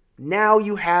 now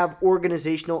you have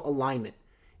organizational alignment.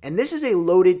 And this is a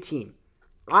loaded team.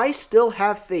 I still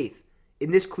have faith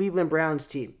in this Cleveland Browns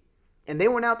team. And they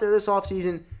went out there this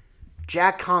offseason,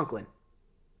 Jack Conklin.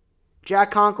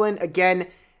 Jack Conklin, again,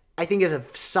 I think is a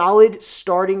solid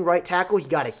starting right tackle. He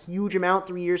got a huge amount,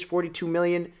 3 years, $42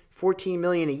 million, $14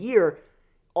 million a year.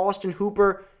 Austin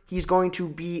Hooper, he's going to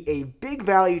be a big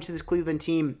value to this Cleveland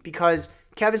team because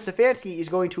Kevin Stefanski is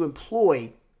going to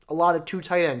employ a lot of 2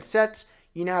 tight end sets.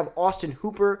 You now have Austin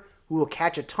Hooper, who will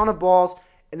catch a ton of balls,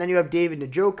 and then you have David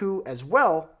Njoku as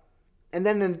well. And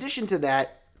then in addition to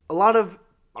that, a lot of,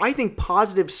 I think,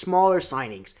 positive smaller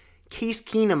signings. Case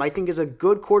Keenum, I think, is a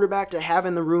good quarterback to have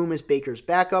in the room as Baker's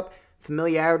backup.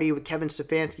 Familiarity with Kevin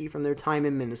Stefanski from their time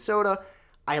in Minnesota.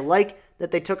 I like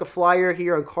that they took a flyer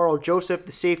here on Carl Joseph,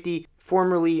 the safety,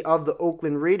 formerly of the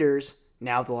Oakland Raiders,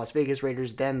 now the Las Vegas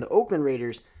Raiders, then the Oakland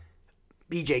Raiders.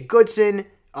 B.J. Goodson,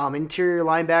 interior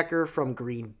linebacker from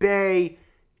Green Bay.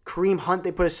 Kareem Hunt,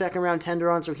 they put a second-round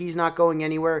tender on, so he's not going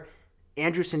anywhere.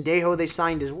 Andrew Sendejo, they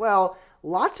signed as well.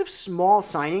 Lots of small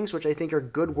signings, which I think are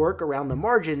good work around the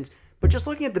margins. But just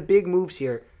looking at the big moves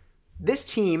here, this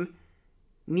team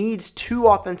needs 2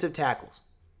 offensive tackles.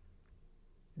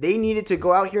 They needed to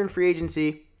go out here in free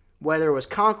agency, whether it was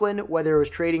Conklin, whether it was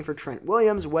trading for Trent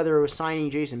Williams, whether it was signing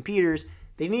Jason Peters.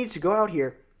 They needed to go out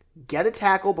here, get a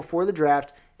tackle before the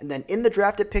draft, and then in the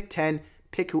draft at pick 10,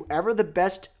 pick whoever the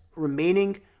best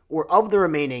remaining or of the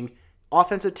remaining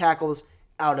offensive tackles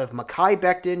out of Mekhi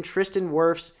Becton, Tristan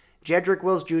Wirfs, Jedrick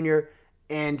Wills Jr.,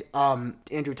 and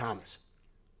Andrew Thomas.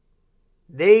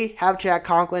 They have Jack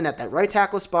Conklin at that right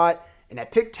tackle spot, and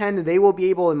at pick 10, they will be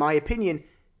able, in my opinion,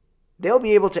 they'll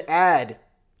be able to add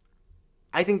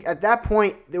I think at that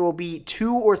point, there will be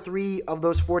 2 or 3 of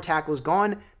those 4 tackles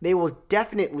gone. They will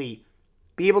definitely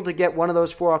be able to get one of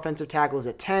those 4 offensive tackles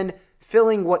at 10,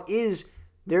 filling what is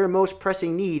their most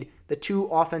pressing need, the 2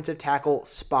 offensive tackle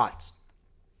spots.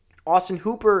 Austin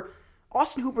Hooper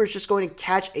is just going to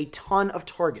catch a ton of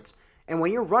targets. And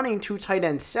when you're running 2 tight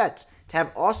end sets, to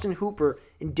have Austin Hooper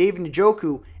and David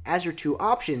Njoku as your 2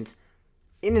 options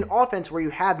in an offense where you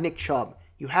have Nick Chubb,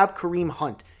 you have Kareem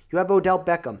Hunt, you have Odell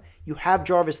Beckham, you have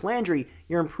Jarvis Landry,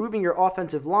 you're improving your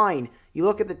offensive line, you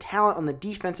look at the talent on the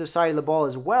defensive side of the ball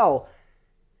as well.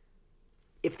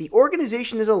 If the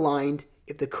organization is aligned,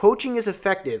 if the coaching is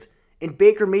effective, and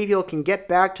Baker Mayfield can get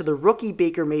back to the rookie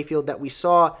Baker Mayfield that we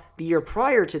saw the year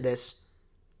prior to this,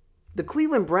 the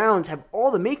Cleveland Browns have all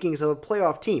the makings of a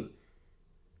playoff team.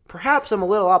 Perhaps I'm a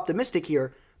little optimistic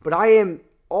here, but I am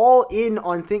all in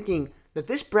on thinking that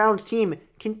this Browns team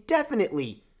can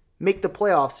definitely make the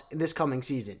playoffs in this coming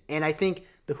season. And I think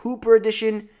the Hooper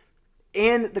addition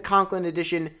and the Conklin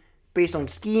addition, based on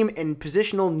scheme and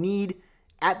positional need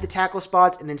at the tackle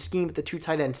spots and then scheme with the 2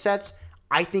 tight end sets,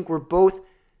 I think we're both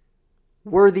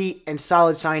worthy and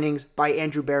solid signings by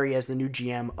Andrew Berry as the new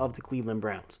GM of the Cleveland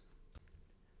Browns.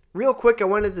 Real quick, I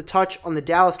wanted to touch on the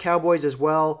Dallas Cowboys as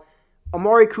well.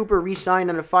 Amari Cooper re-signed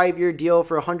on a 5-year deal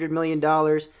for $100 million.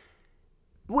 The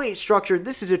way it's structured,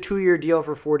 this is a 2-year deal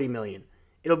for $40 million.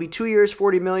 It'll be 2 years,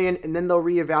 $40 million, and then they'll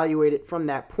reevaluate it from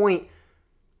that point.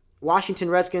 Washington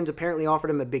Redskins apparently offered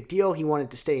him a big deal. He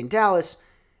wanted to stay in Dallas.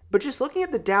 But just looking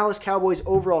at the Dallas Cowboys'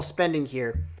 overall spending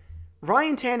here,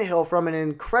 Ryan Tannehill, from an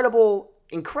incredible,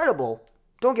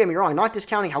 don't get me wrong, not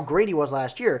discounting how great he was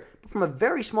last year, but from a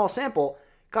very small sample,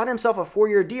 got himself a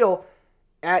 4-year deal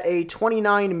at a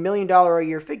 $29 million a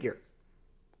year figure.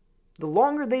 The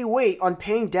longer they wait on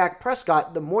paying Dak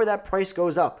Prescott, the more that price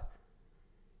goes up.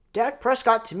 Dak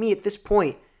Prescott, to me at this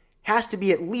point, has to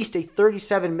be at least a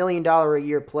 $37 million a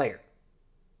year player.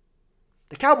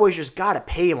 The Cowboys just got to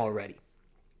pay him already.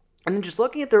 And then just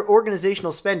looking at their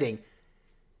organizational spending,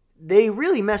 they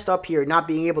really messed up here not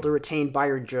being able to retain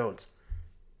Byron Jones.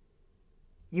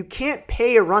 You can't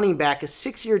pay a running back a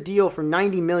 6-year deal for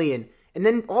 $90 million and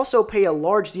then also pay a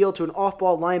large deal to an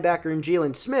off-ball linebacker in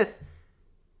Jalen Smith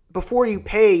before you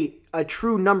pay a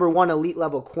true number 1 elite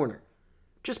level corner.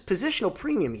 Just positional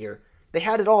premium here. They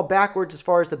had it all backwards as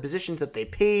far as the positions that they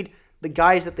paid, the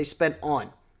guys that they spent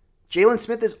on. Jalen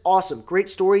Smith is awesome. Great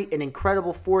story, an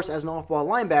incredible force as an off-ball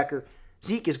linebacker.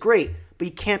 Zeke is great, but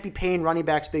you can't be paying running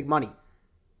backs big money.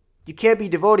 You can't be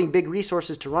devoting big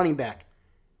resources to running back.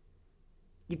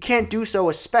 You can't do so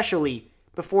especially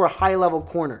before a high-level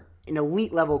corner, an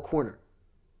elite-level corner.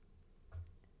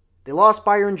 They lost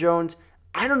Byron Jones.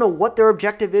 I don't know what their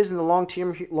objective is in the long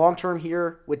term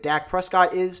here with Dak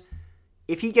Prescott is.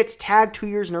 If he gets tagged 2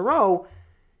 years in a row,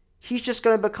 he's just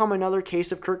going to become another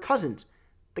case of Kirk Cousins.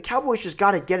 The Cowboys just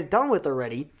got to get it done with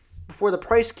already before the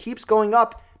price keeps going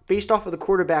up based off of the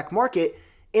quarterback market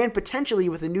and potentially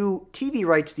with a new TV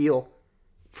rights deal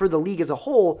for the league as a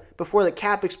whole before the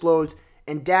cap explodes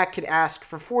and Dak could ask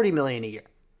for $40 million a year.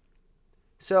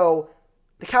 So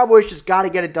the Cowboys just got to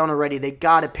get it done already. They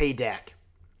got to pay Dak.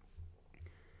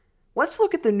 Let's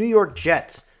look at the New York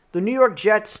Jets. The New York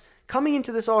Jets, coming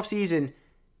into this offseason,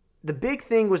 the big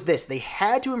thing was this. They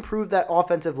had to improve that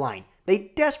offensive line.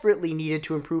 They desperately needed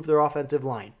to improve their offensive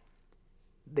line.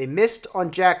 They missed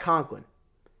on Jack Conklin.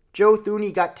 Joe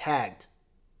Thuney got tagged,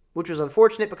 which was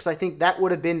unfortunate because I think that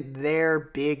would have been their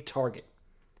big target.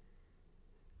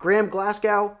 Graham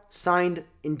Glasgow signed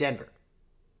in Denver.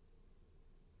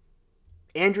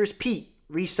 Andrus Peat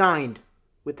re-signed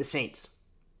with the Saints.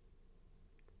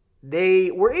 They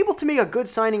were able to make a good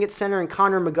signing at center in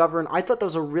Connor McGovern. I thought that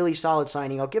was a really solid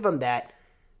signing. I'll give them that.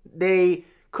 They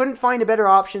couldn't find a better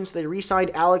option, so they re-signed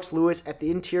Alex Lewis at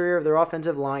the interior of their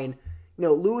offensive line. You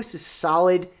know, Lewis is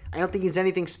solid. I don't think he's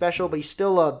anything special, but he's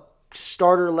still a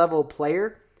starter-level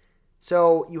player.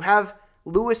 So you have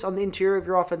Lewis on the interior of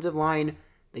your offensive line.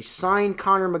 They signed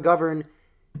Connor McGovern.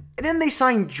 And then they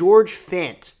signed George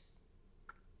Fant.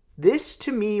 This,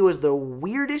 to me, was the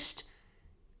weirdest,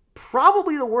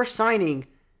 probably the worst signing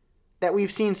that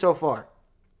we've seen so far.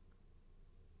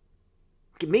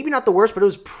 Maybe not the worst, but it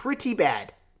was pretty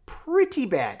bad. Pretty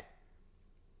bad.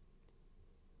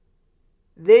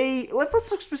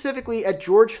 Let's look specifically at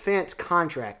George Fant's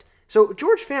contract. So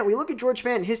George Fant, we look at George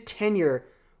Fant and his tenure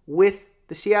with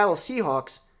the Seattle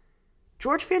Seahawks.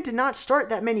 George Fant did not start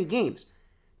that many games.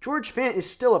 George Fant is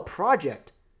still a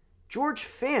project. George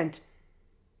Fant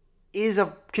is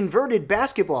a converted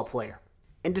basketball player.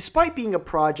 And despite being a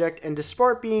project and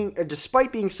despite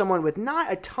being someone with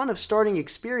not a ton of starting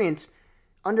experience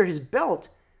under his belt,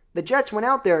 The Jets went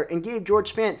out there and gave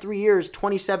George Fant 3 years,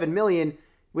 $27 million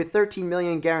with $13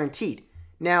 million guaranteed.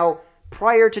 Now,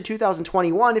 prior to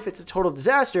 2021, if it's a total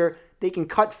disaster, they can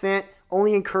cut Fant,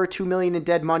 only incur $2 million in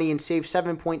dead money, and save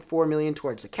 $7.4 million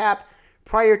towards the cap.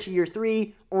 Prior to year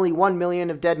 3, only $1 million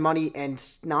of dead money and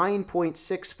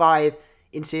 $9.65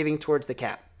 in saving towards the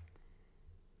cap.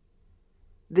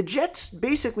 The Jets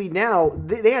basically now,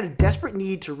 they had a desperate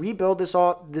need to rebuild this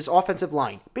offensive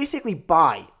line. Basically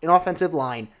buy an offensive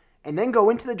line and then go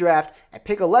into the draft at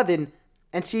pick 11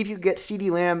 and see if you can get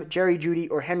CeeDee Lamb, Jerry Jeudy,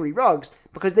 or Henry Ruggs,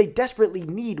 because they desperately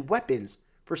need weapons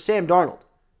for Sam Darnold.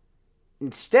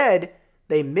 Instead,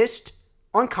 they missed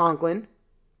on Conklin.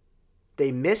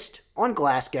 They missed on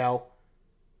Glasgow.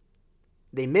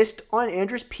 They missed on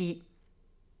Andrus Peat.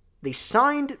 They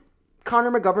signed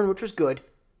Connor McGovern, which was good.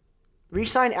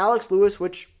 Re-signed Alex Lewis,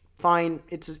 which, fine,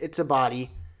 it's a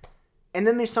body. And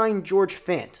then they signed George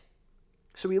Fant.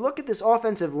 So we look at this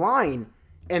offensive line,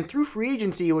 and through free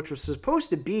agency, which was supposed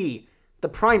to be the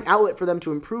prime outlet for them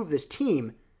to improve this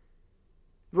team,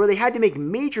 where they had to make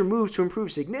major moves to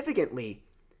improve significantly,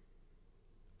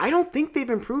 I don't think they've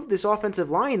improved this offensive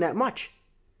line that much.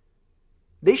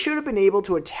 They should have been able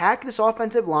to attack this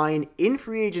offensive line in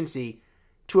free agency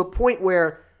to a point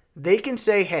where they can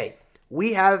say, hey,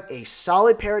 we have a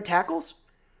solid pair of tackles.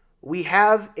 We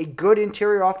have a good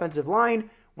interior offensive line.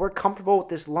 We're comfortable with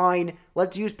this line.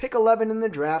 Let's use pick 11 in the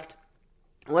draft.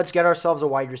 Let's get ourselves a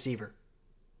wide receiver.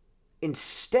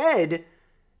 Instead,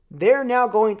 they're now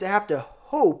going to have to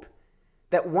hope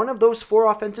that one of those 4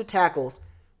 offensive tackles,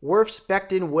 Wirfs,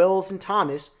 Becton, Wills, and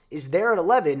Thomas, is there at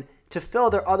 11 to fill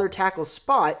their other tackle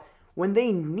spot when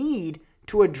they need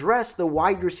to address the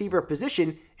wide receiver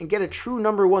position and get a true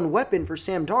number 1 weapon for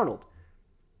Sam Darnold.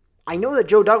 I know that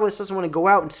Joe Douglas doesn't want to go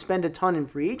out and spend a ton in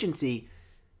free agency,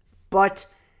 but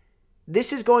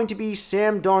this is going to be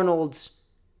Sam Darnold's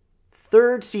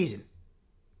 3rd season.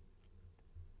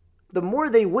 The more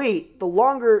they wait,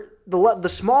 the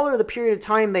smaller the period of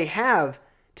time they have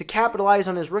to capitalize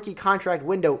on his rookie contract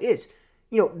window is.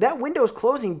 That window is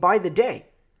closing by the day.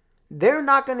 They're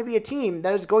not going to be a team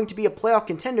that is going to be a playoff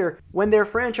contender when their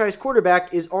franchise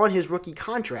quarterback is on his rookie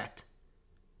contract.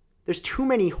 There's too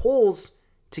many holes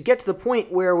to get to the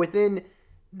point where within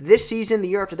this season, the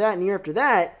year after that, and the year after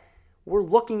that, we're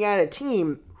looking at a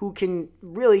team who can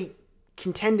really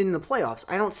contend in the playoffs.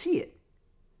 I don't see it.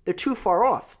 They're too far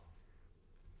off.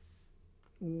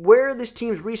 Where this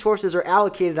team's resources are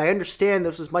allocated, I understand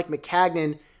this was Mike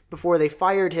Maccagnan before they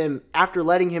fired him after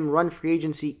letting him run free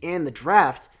agency and the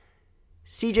draft.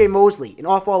 CJ Mosley, an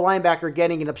off-ball linebacker,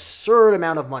 getting an absurd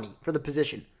amount of money for the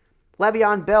position.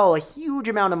 Le'Veon Bell, a huge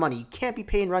amount of money. You can't be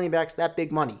paying running backs that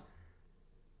big money.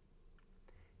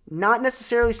 Not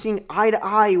necessarily seeing eye to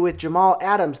eye with Jamal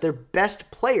Adams, their best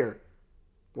player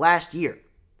last year.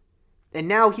 And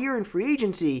now here in free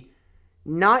agency,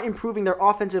 not improving their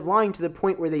offensive line to the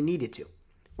point where they needed to.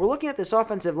 We're looking at this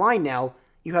offensive line now.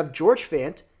 You have George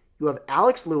Fant, you have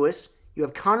Alex Lewis, you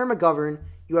have Connor McGovern,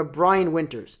 you have Brian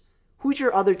Winters. Who's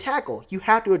your other tackle? You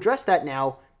have to address that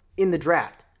now in the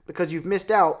draft because you've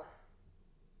missed out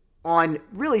on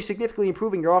really significantly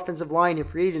improving your offensive line in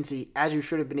free agency as you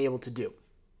should have been able to do.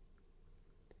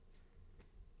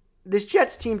 This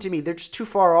Jets team, to me, they're just too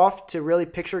far off to really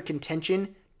picture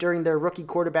contention during their rookie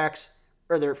quarterbacks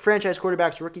or their franchise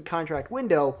quarterback's rookie contract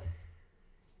window.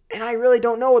 And I really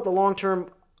don't know what the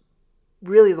long-term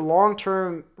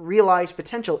realized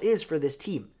potential is for this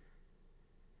team.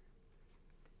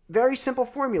 Very simple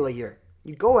formula here.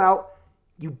 You go out,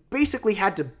 you basically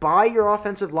had to buy your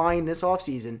offensive line this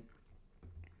offseason,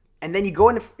 and then you go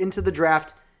into the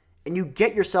draft and you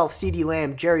get yourself CeeDee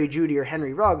Lamb, Jerry Jeudy, or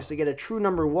Henry Ruggs to get a true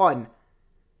number 1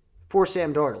 for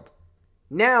Sam Darnold.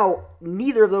 Now,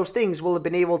 neither of those things will have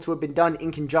been able to have been done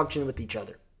in conjunction with each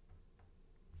other.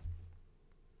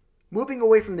 Moving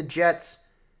away from the Jets,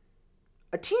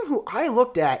 a team who I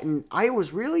looked at and I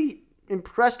was really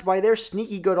impressed by their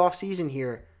sneaky good offseason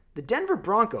here, the Denver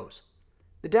Broncos.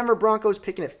 The Denver Broncos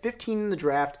picking at 15 in the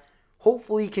draft,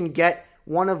 hopefully can get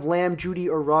one of Lamb, Jeudy,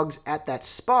 or Ruggs at that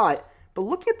spot. But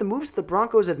looking at the moves that the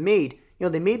Broncos have made,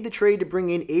 they made the trade to bring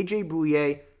in A.J.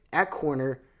 Bouye at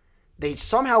corner. They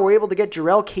somehow were able to get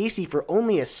Jarrell Casey for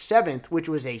only a 7th, which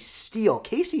was a steal.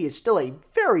 Casey is still a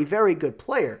very, very good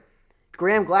player.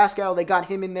 Graham Glasgow, they got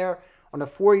him in there on a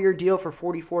 4-year deal for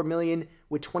 $44 million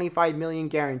with $25 million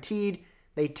guaranteed.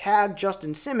 They tagged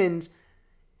Justin Simmons.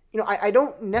 I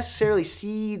don't necessarily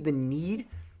see the need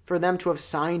for them to have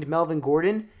signed Melvin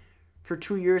Gordon for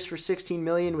 2 years for $16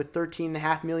 million with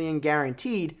 $13.5 million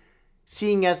guaranteed,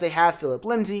 seeing as they have Philip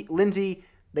Lindsay,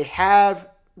 they have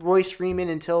Royce Freeman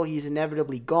until he's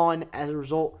inevitably gone as a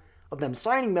result of them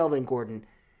signing Melvin Gordon.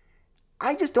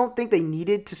 I just don't think they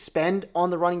needed to spend on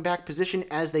the running back position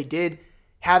as they did,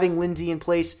 having Lindsey in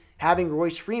place, having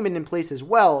Royce Freeman in place as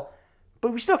well.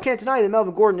 But we still can't deny that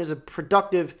Melvin Gordon is a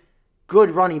productive,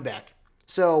 good running back.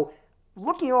 So,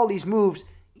 looking at all these moves,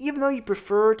 even though you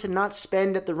prefer to not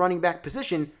spend at the running back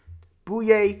position,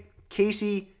 Bouye,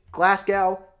 Casey,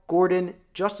 Glasgow, Gordon,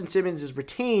 Justin Simmons is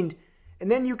retained,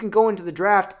 and then you can go into the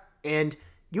draft and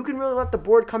you can really let the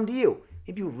board come to you.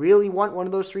 If you really want one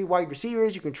of those 3 wide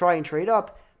receivers, you can try and trade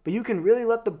up, but you can really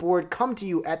let the board come to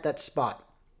you at that spot.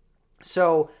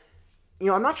 So,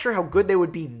 I'm not sure how good they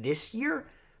would be this year,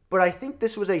 but I think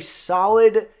this was a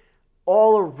solid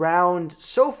all-around,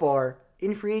 so far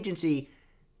in free agency,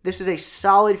 this is a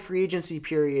solid free agency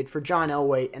period for John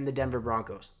Elway and the Denver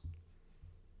Broncos.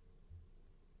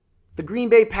 The Green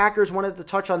Bay Packers, wanted to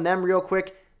touch on them real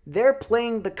quick. They're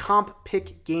playing the comp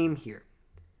pick game here.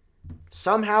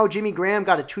 Somehow Jimmy Graham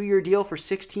got a 2-year deal for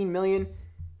 $16 million.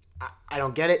 I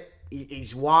don't get it.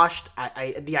 He's washed.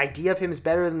 The idea of him is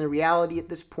better than the reality at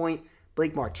this point.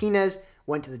 Blake Martinez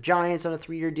went to the Giants on a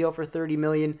 3-year deal for $30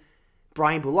 million.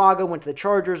 Brian Bulaga went to the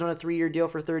Chargers on a 3-year deal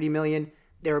for $30 million.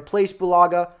 They replaced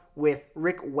Bulaga with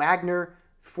Rick Wagner,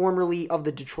 formerly of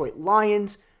the Detroit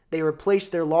Lions. They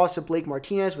replaced their loss of Blake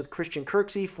Martinez with Christian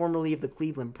Kirksey, formerly of the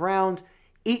Cleveland Browns.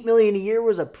 $8 million a year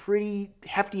was a pretty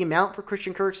hefty amount for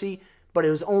Christian Kirksey, but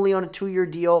it was only on a 2-year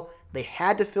deal. They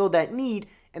had to fill that need,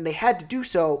 and they had to do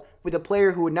so with a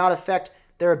player who would not affect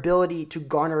their ability to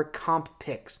garner comp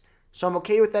picks. So I'm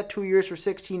okay with that 2 years for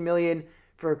 $16 million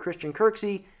for Christian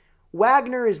Kirksey.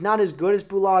 Wagner is not as good as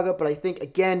Bulaga, but I think,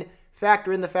 again,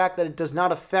 factor in the fact that it does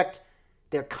not affect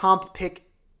their comp pick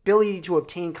ability to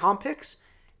obtain comp picks,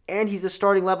 and he's a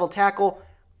starting level tackle.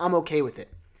 I'm okay with it.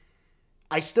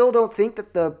 I still don't think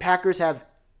that the Packers have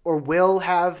or will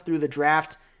have through the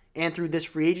draft and through this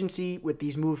free agency with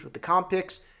these moves with the comp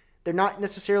picks. They're not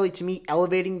necessarily, to me,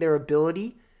 elevating their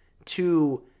ability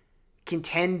to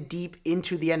contend deep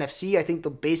into the NFC. I think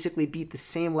they'll basically beat the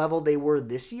same level they were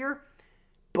this year.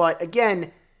 But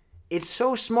again, it's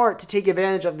so smart to take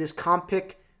advantage of this comp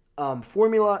pick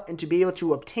formula and to be able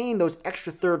to obtain those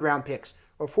extra 3rd round picks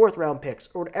or 4th round picks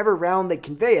or whatever round they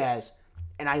convey as.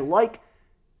 And I like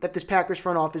that this Packers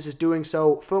front office is doing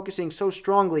so, focusing so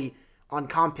strongly on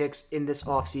comp picks in this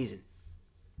offseason.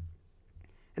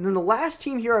 And then the last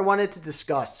team here I wanted to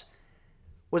discuss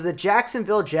was the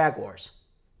Jacksonville Jaguars.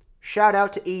 Shout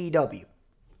out to AEW.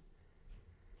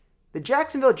 The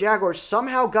Jacksonville Jaguars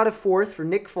somehow got a 4th for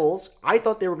Nick Foles. I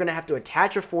thought they were going to have to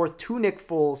attach a 4th to Nick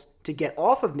Foles to get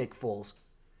off of Nick Foles.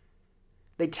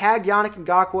 They tagged Yannick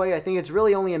Ngakoue. I think it's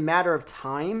really only a matter of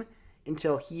time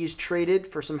until he is traded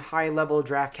for some high-level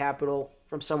draft capital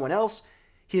from someone else.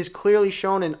 He has clearly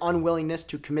shown an unwillingness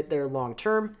to commit there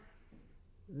long-term.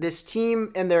 This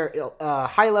team and their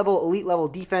high-level, elite-level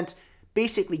defense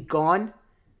basically gone.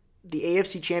 The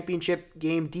AFC Championship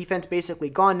game defense basically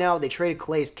gone now. They traded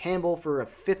Calais Campbell for a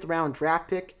 5th-round draft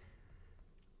pick.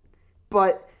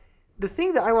 But the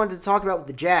thing that I wanted to talk about with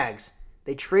the Jags,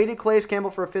 they traded Calais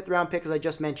Campbell for a 5th-round pick, as I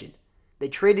just mentioned. They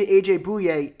traded A.J.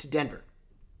 Bouye to Denver.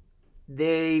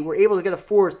 They were able to get a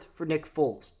 4th for Nick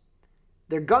Foles.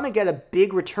 They're going to get a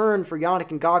big return for Yannick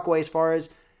Ngakoue as far as,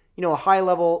 a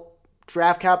high-level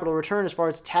draft capital return as far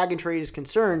as tag and trade is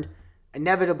concerned,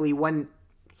 inevitably when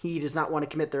he does not want to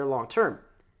commit there long-term.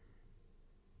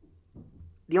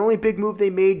 The only big move they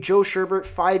made, Joe Sherbert,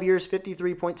 5 years,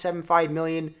 $53.75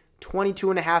 million,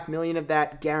 $22.5 million of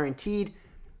that guaranteed.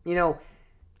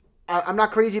 I'm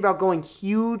not crazy about going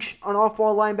huge on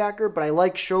off-ball linebacker, but I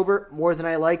like Sherbert more than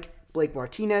I like Blake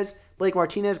Martinez. Blake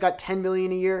Martinez got $10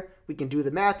 million a year. We can do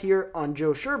the math here on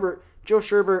Joe Sherbert. Joe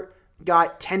Sherbert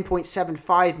got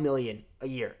 $10.75 million a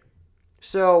year.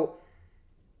 So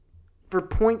for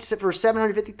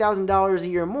 $750,000 a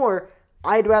year more,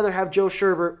 I'd rather have Joe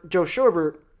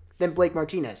Sherbert than Blake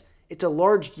Martinez. It's a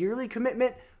large yearly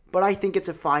commitment, but I think it's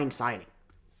a fine signing.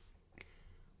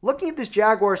 Looking at this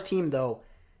Jaguars team, though,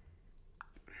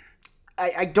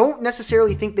 I don't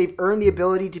necessarily think they've earned the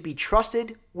ability to be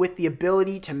trusted with the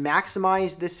ability to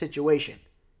maximize this situation.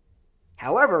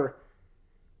 However,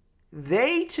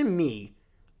 they, to me,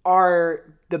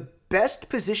 are the best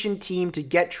positioned team to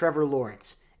get Trevor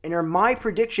Lawrence and are my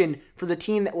prediction for the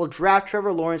team that will draft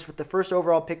Trevor Lawrence with the 1st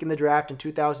overall pick in the draft in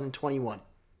 2021.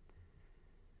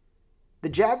 The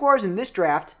Jaguars in this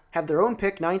draft have their own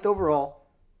pick, 9th overall.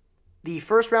 The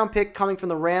 1st round pick coming from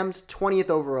the Rams, 20th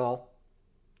overall.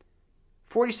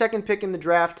 42nd pick in the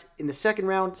draft in the 2nd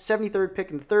round, 73rd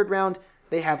pick in the 3rd round.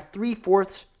 They have 3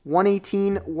 4ths,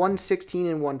 118, 116,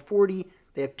 and 140.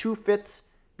 They have 2 5ths,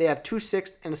 they have 2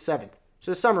 6ths, and a 7th.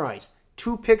 So to summarize,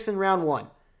 2 picks in round 1,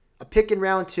 a pick in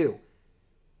round 2,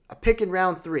 a pick in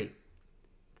round 3,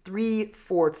 3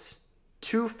 fourths,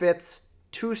 2 fifths,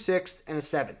 2 sixths, and a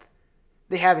 7th.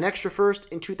 They have an extra first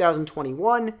in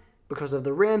 2021 because of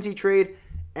the Ramsey trade,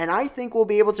 and I think we'll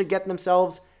be able to get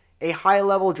themselves a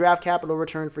high-level draft capital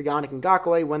return for Yannick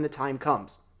Ngakoue when the time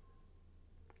comes.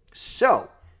 So,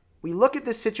 we look at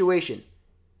this situation.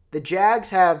 The Jags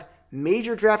have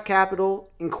major draft capital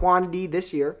in quantity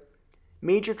this year,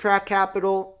 major draft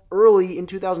capital early in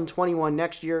 2021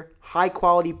 next year,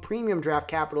 high-quality premium draft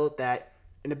capital at that,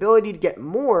 an ability to get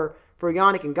more for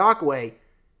Yannick Ngakoue.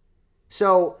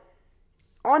 So,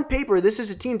 on paper, this is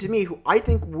a team to me who I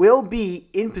think will be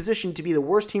in position to be the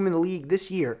worst team in the league this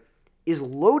year, is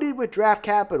loaded with draft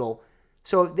capital.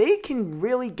 So if they can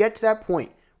really get to that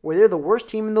point where they're the worst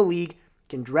team in the league,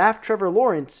 can draft Trevor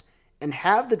Lawrence, and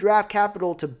have the draft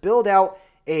capital to build out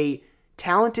a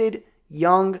talented,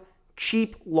 young,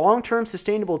 cheap, long-term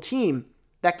sustainable team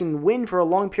that can win for a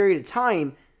long period of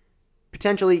time,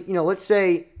 potentially, let's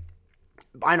say,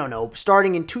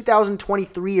 starting in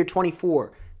 2023 or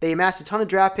 24, they amassed a ton of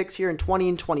draft picks here in 20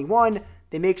 and 21.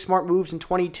 They make smart moves in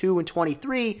 22 and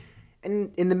 23.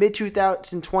 And in the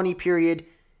mid-2020 period,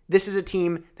 this is a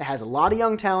team that has a lot of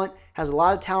young talent, has a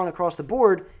lot of talent across the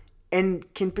board,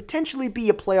 and can potentially be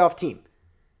a playoff team.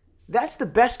 That's the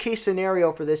best case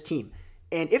scenario for this team.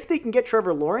 And if they can get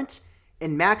Trevor Lawrence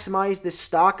and maximize this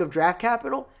stock of draft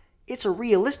capital, it's a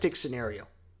realistic scenario.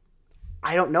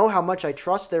 I don't know how much I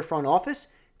trust their front office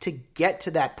to get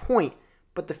to that point,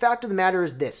 but the fact of the matter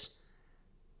is this.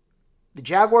 The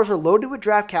Jaguars are loaded with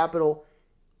draft capital,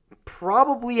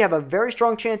 probably have a very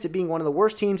strong chance of being one of the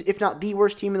worst teams, if not the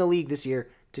worst team in the league this year,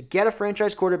 to get a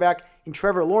franchise quarterback in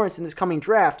Trevor Lawrence in this coming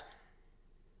draft.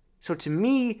 So to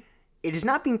me, it is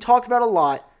not being talked about a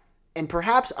lot, and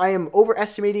perhaps I am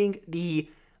overestimating the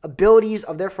abilities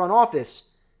of their front office,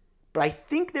 but I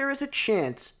think there is a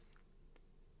chance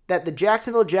that the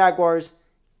Jacksonville Jaguars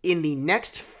in the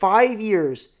next 5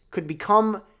 years could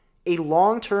become a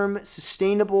long-term,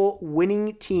 sustainable,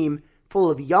 winning team full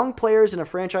of young players and a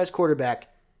franchise quarterback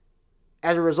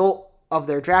as a result of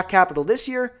their draft capital this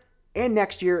year and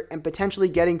next year, and potentially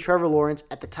getting Trevor Lawrence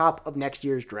at the top of next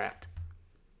year's draft.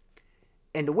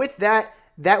 And with that,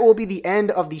 that will be the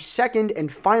end of the second and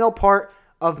final part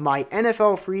of my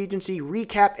NFL free agency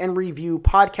recap and review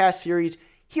podcast series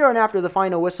here on After the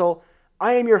Final Whistle.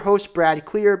 I am your host, Brad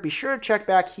Clear. Be sure to check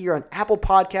back here on Apple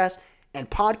Podcasts and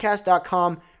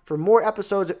podcast.com for more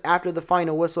episodes of After the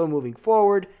Final Whistle moving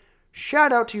forward.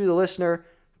 Shout out to you, the listener.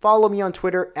 Follow me on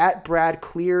Twitter at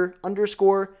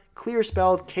 @BradClear_, clear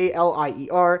spelled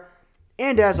Klier.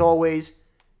 And as always,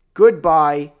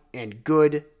 goodbye and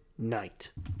good night.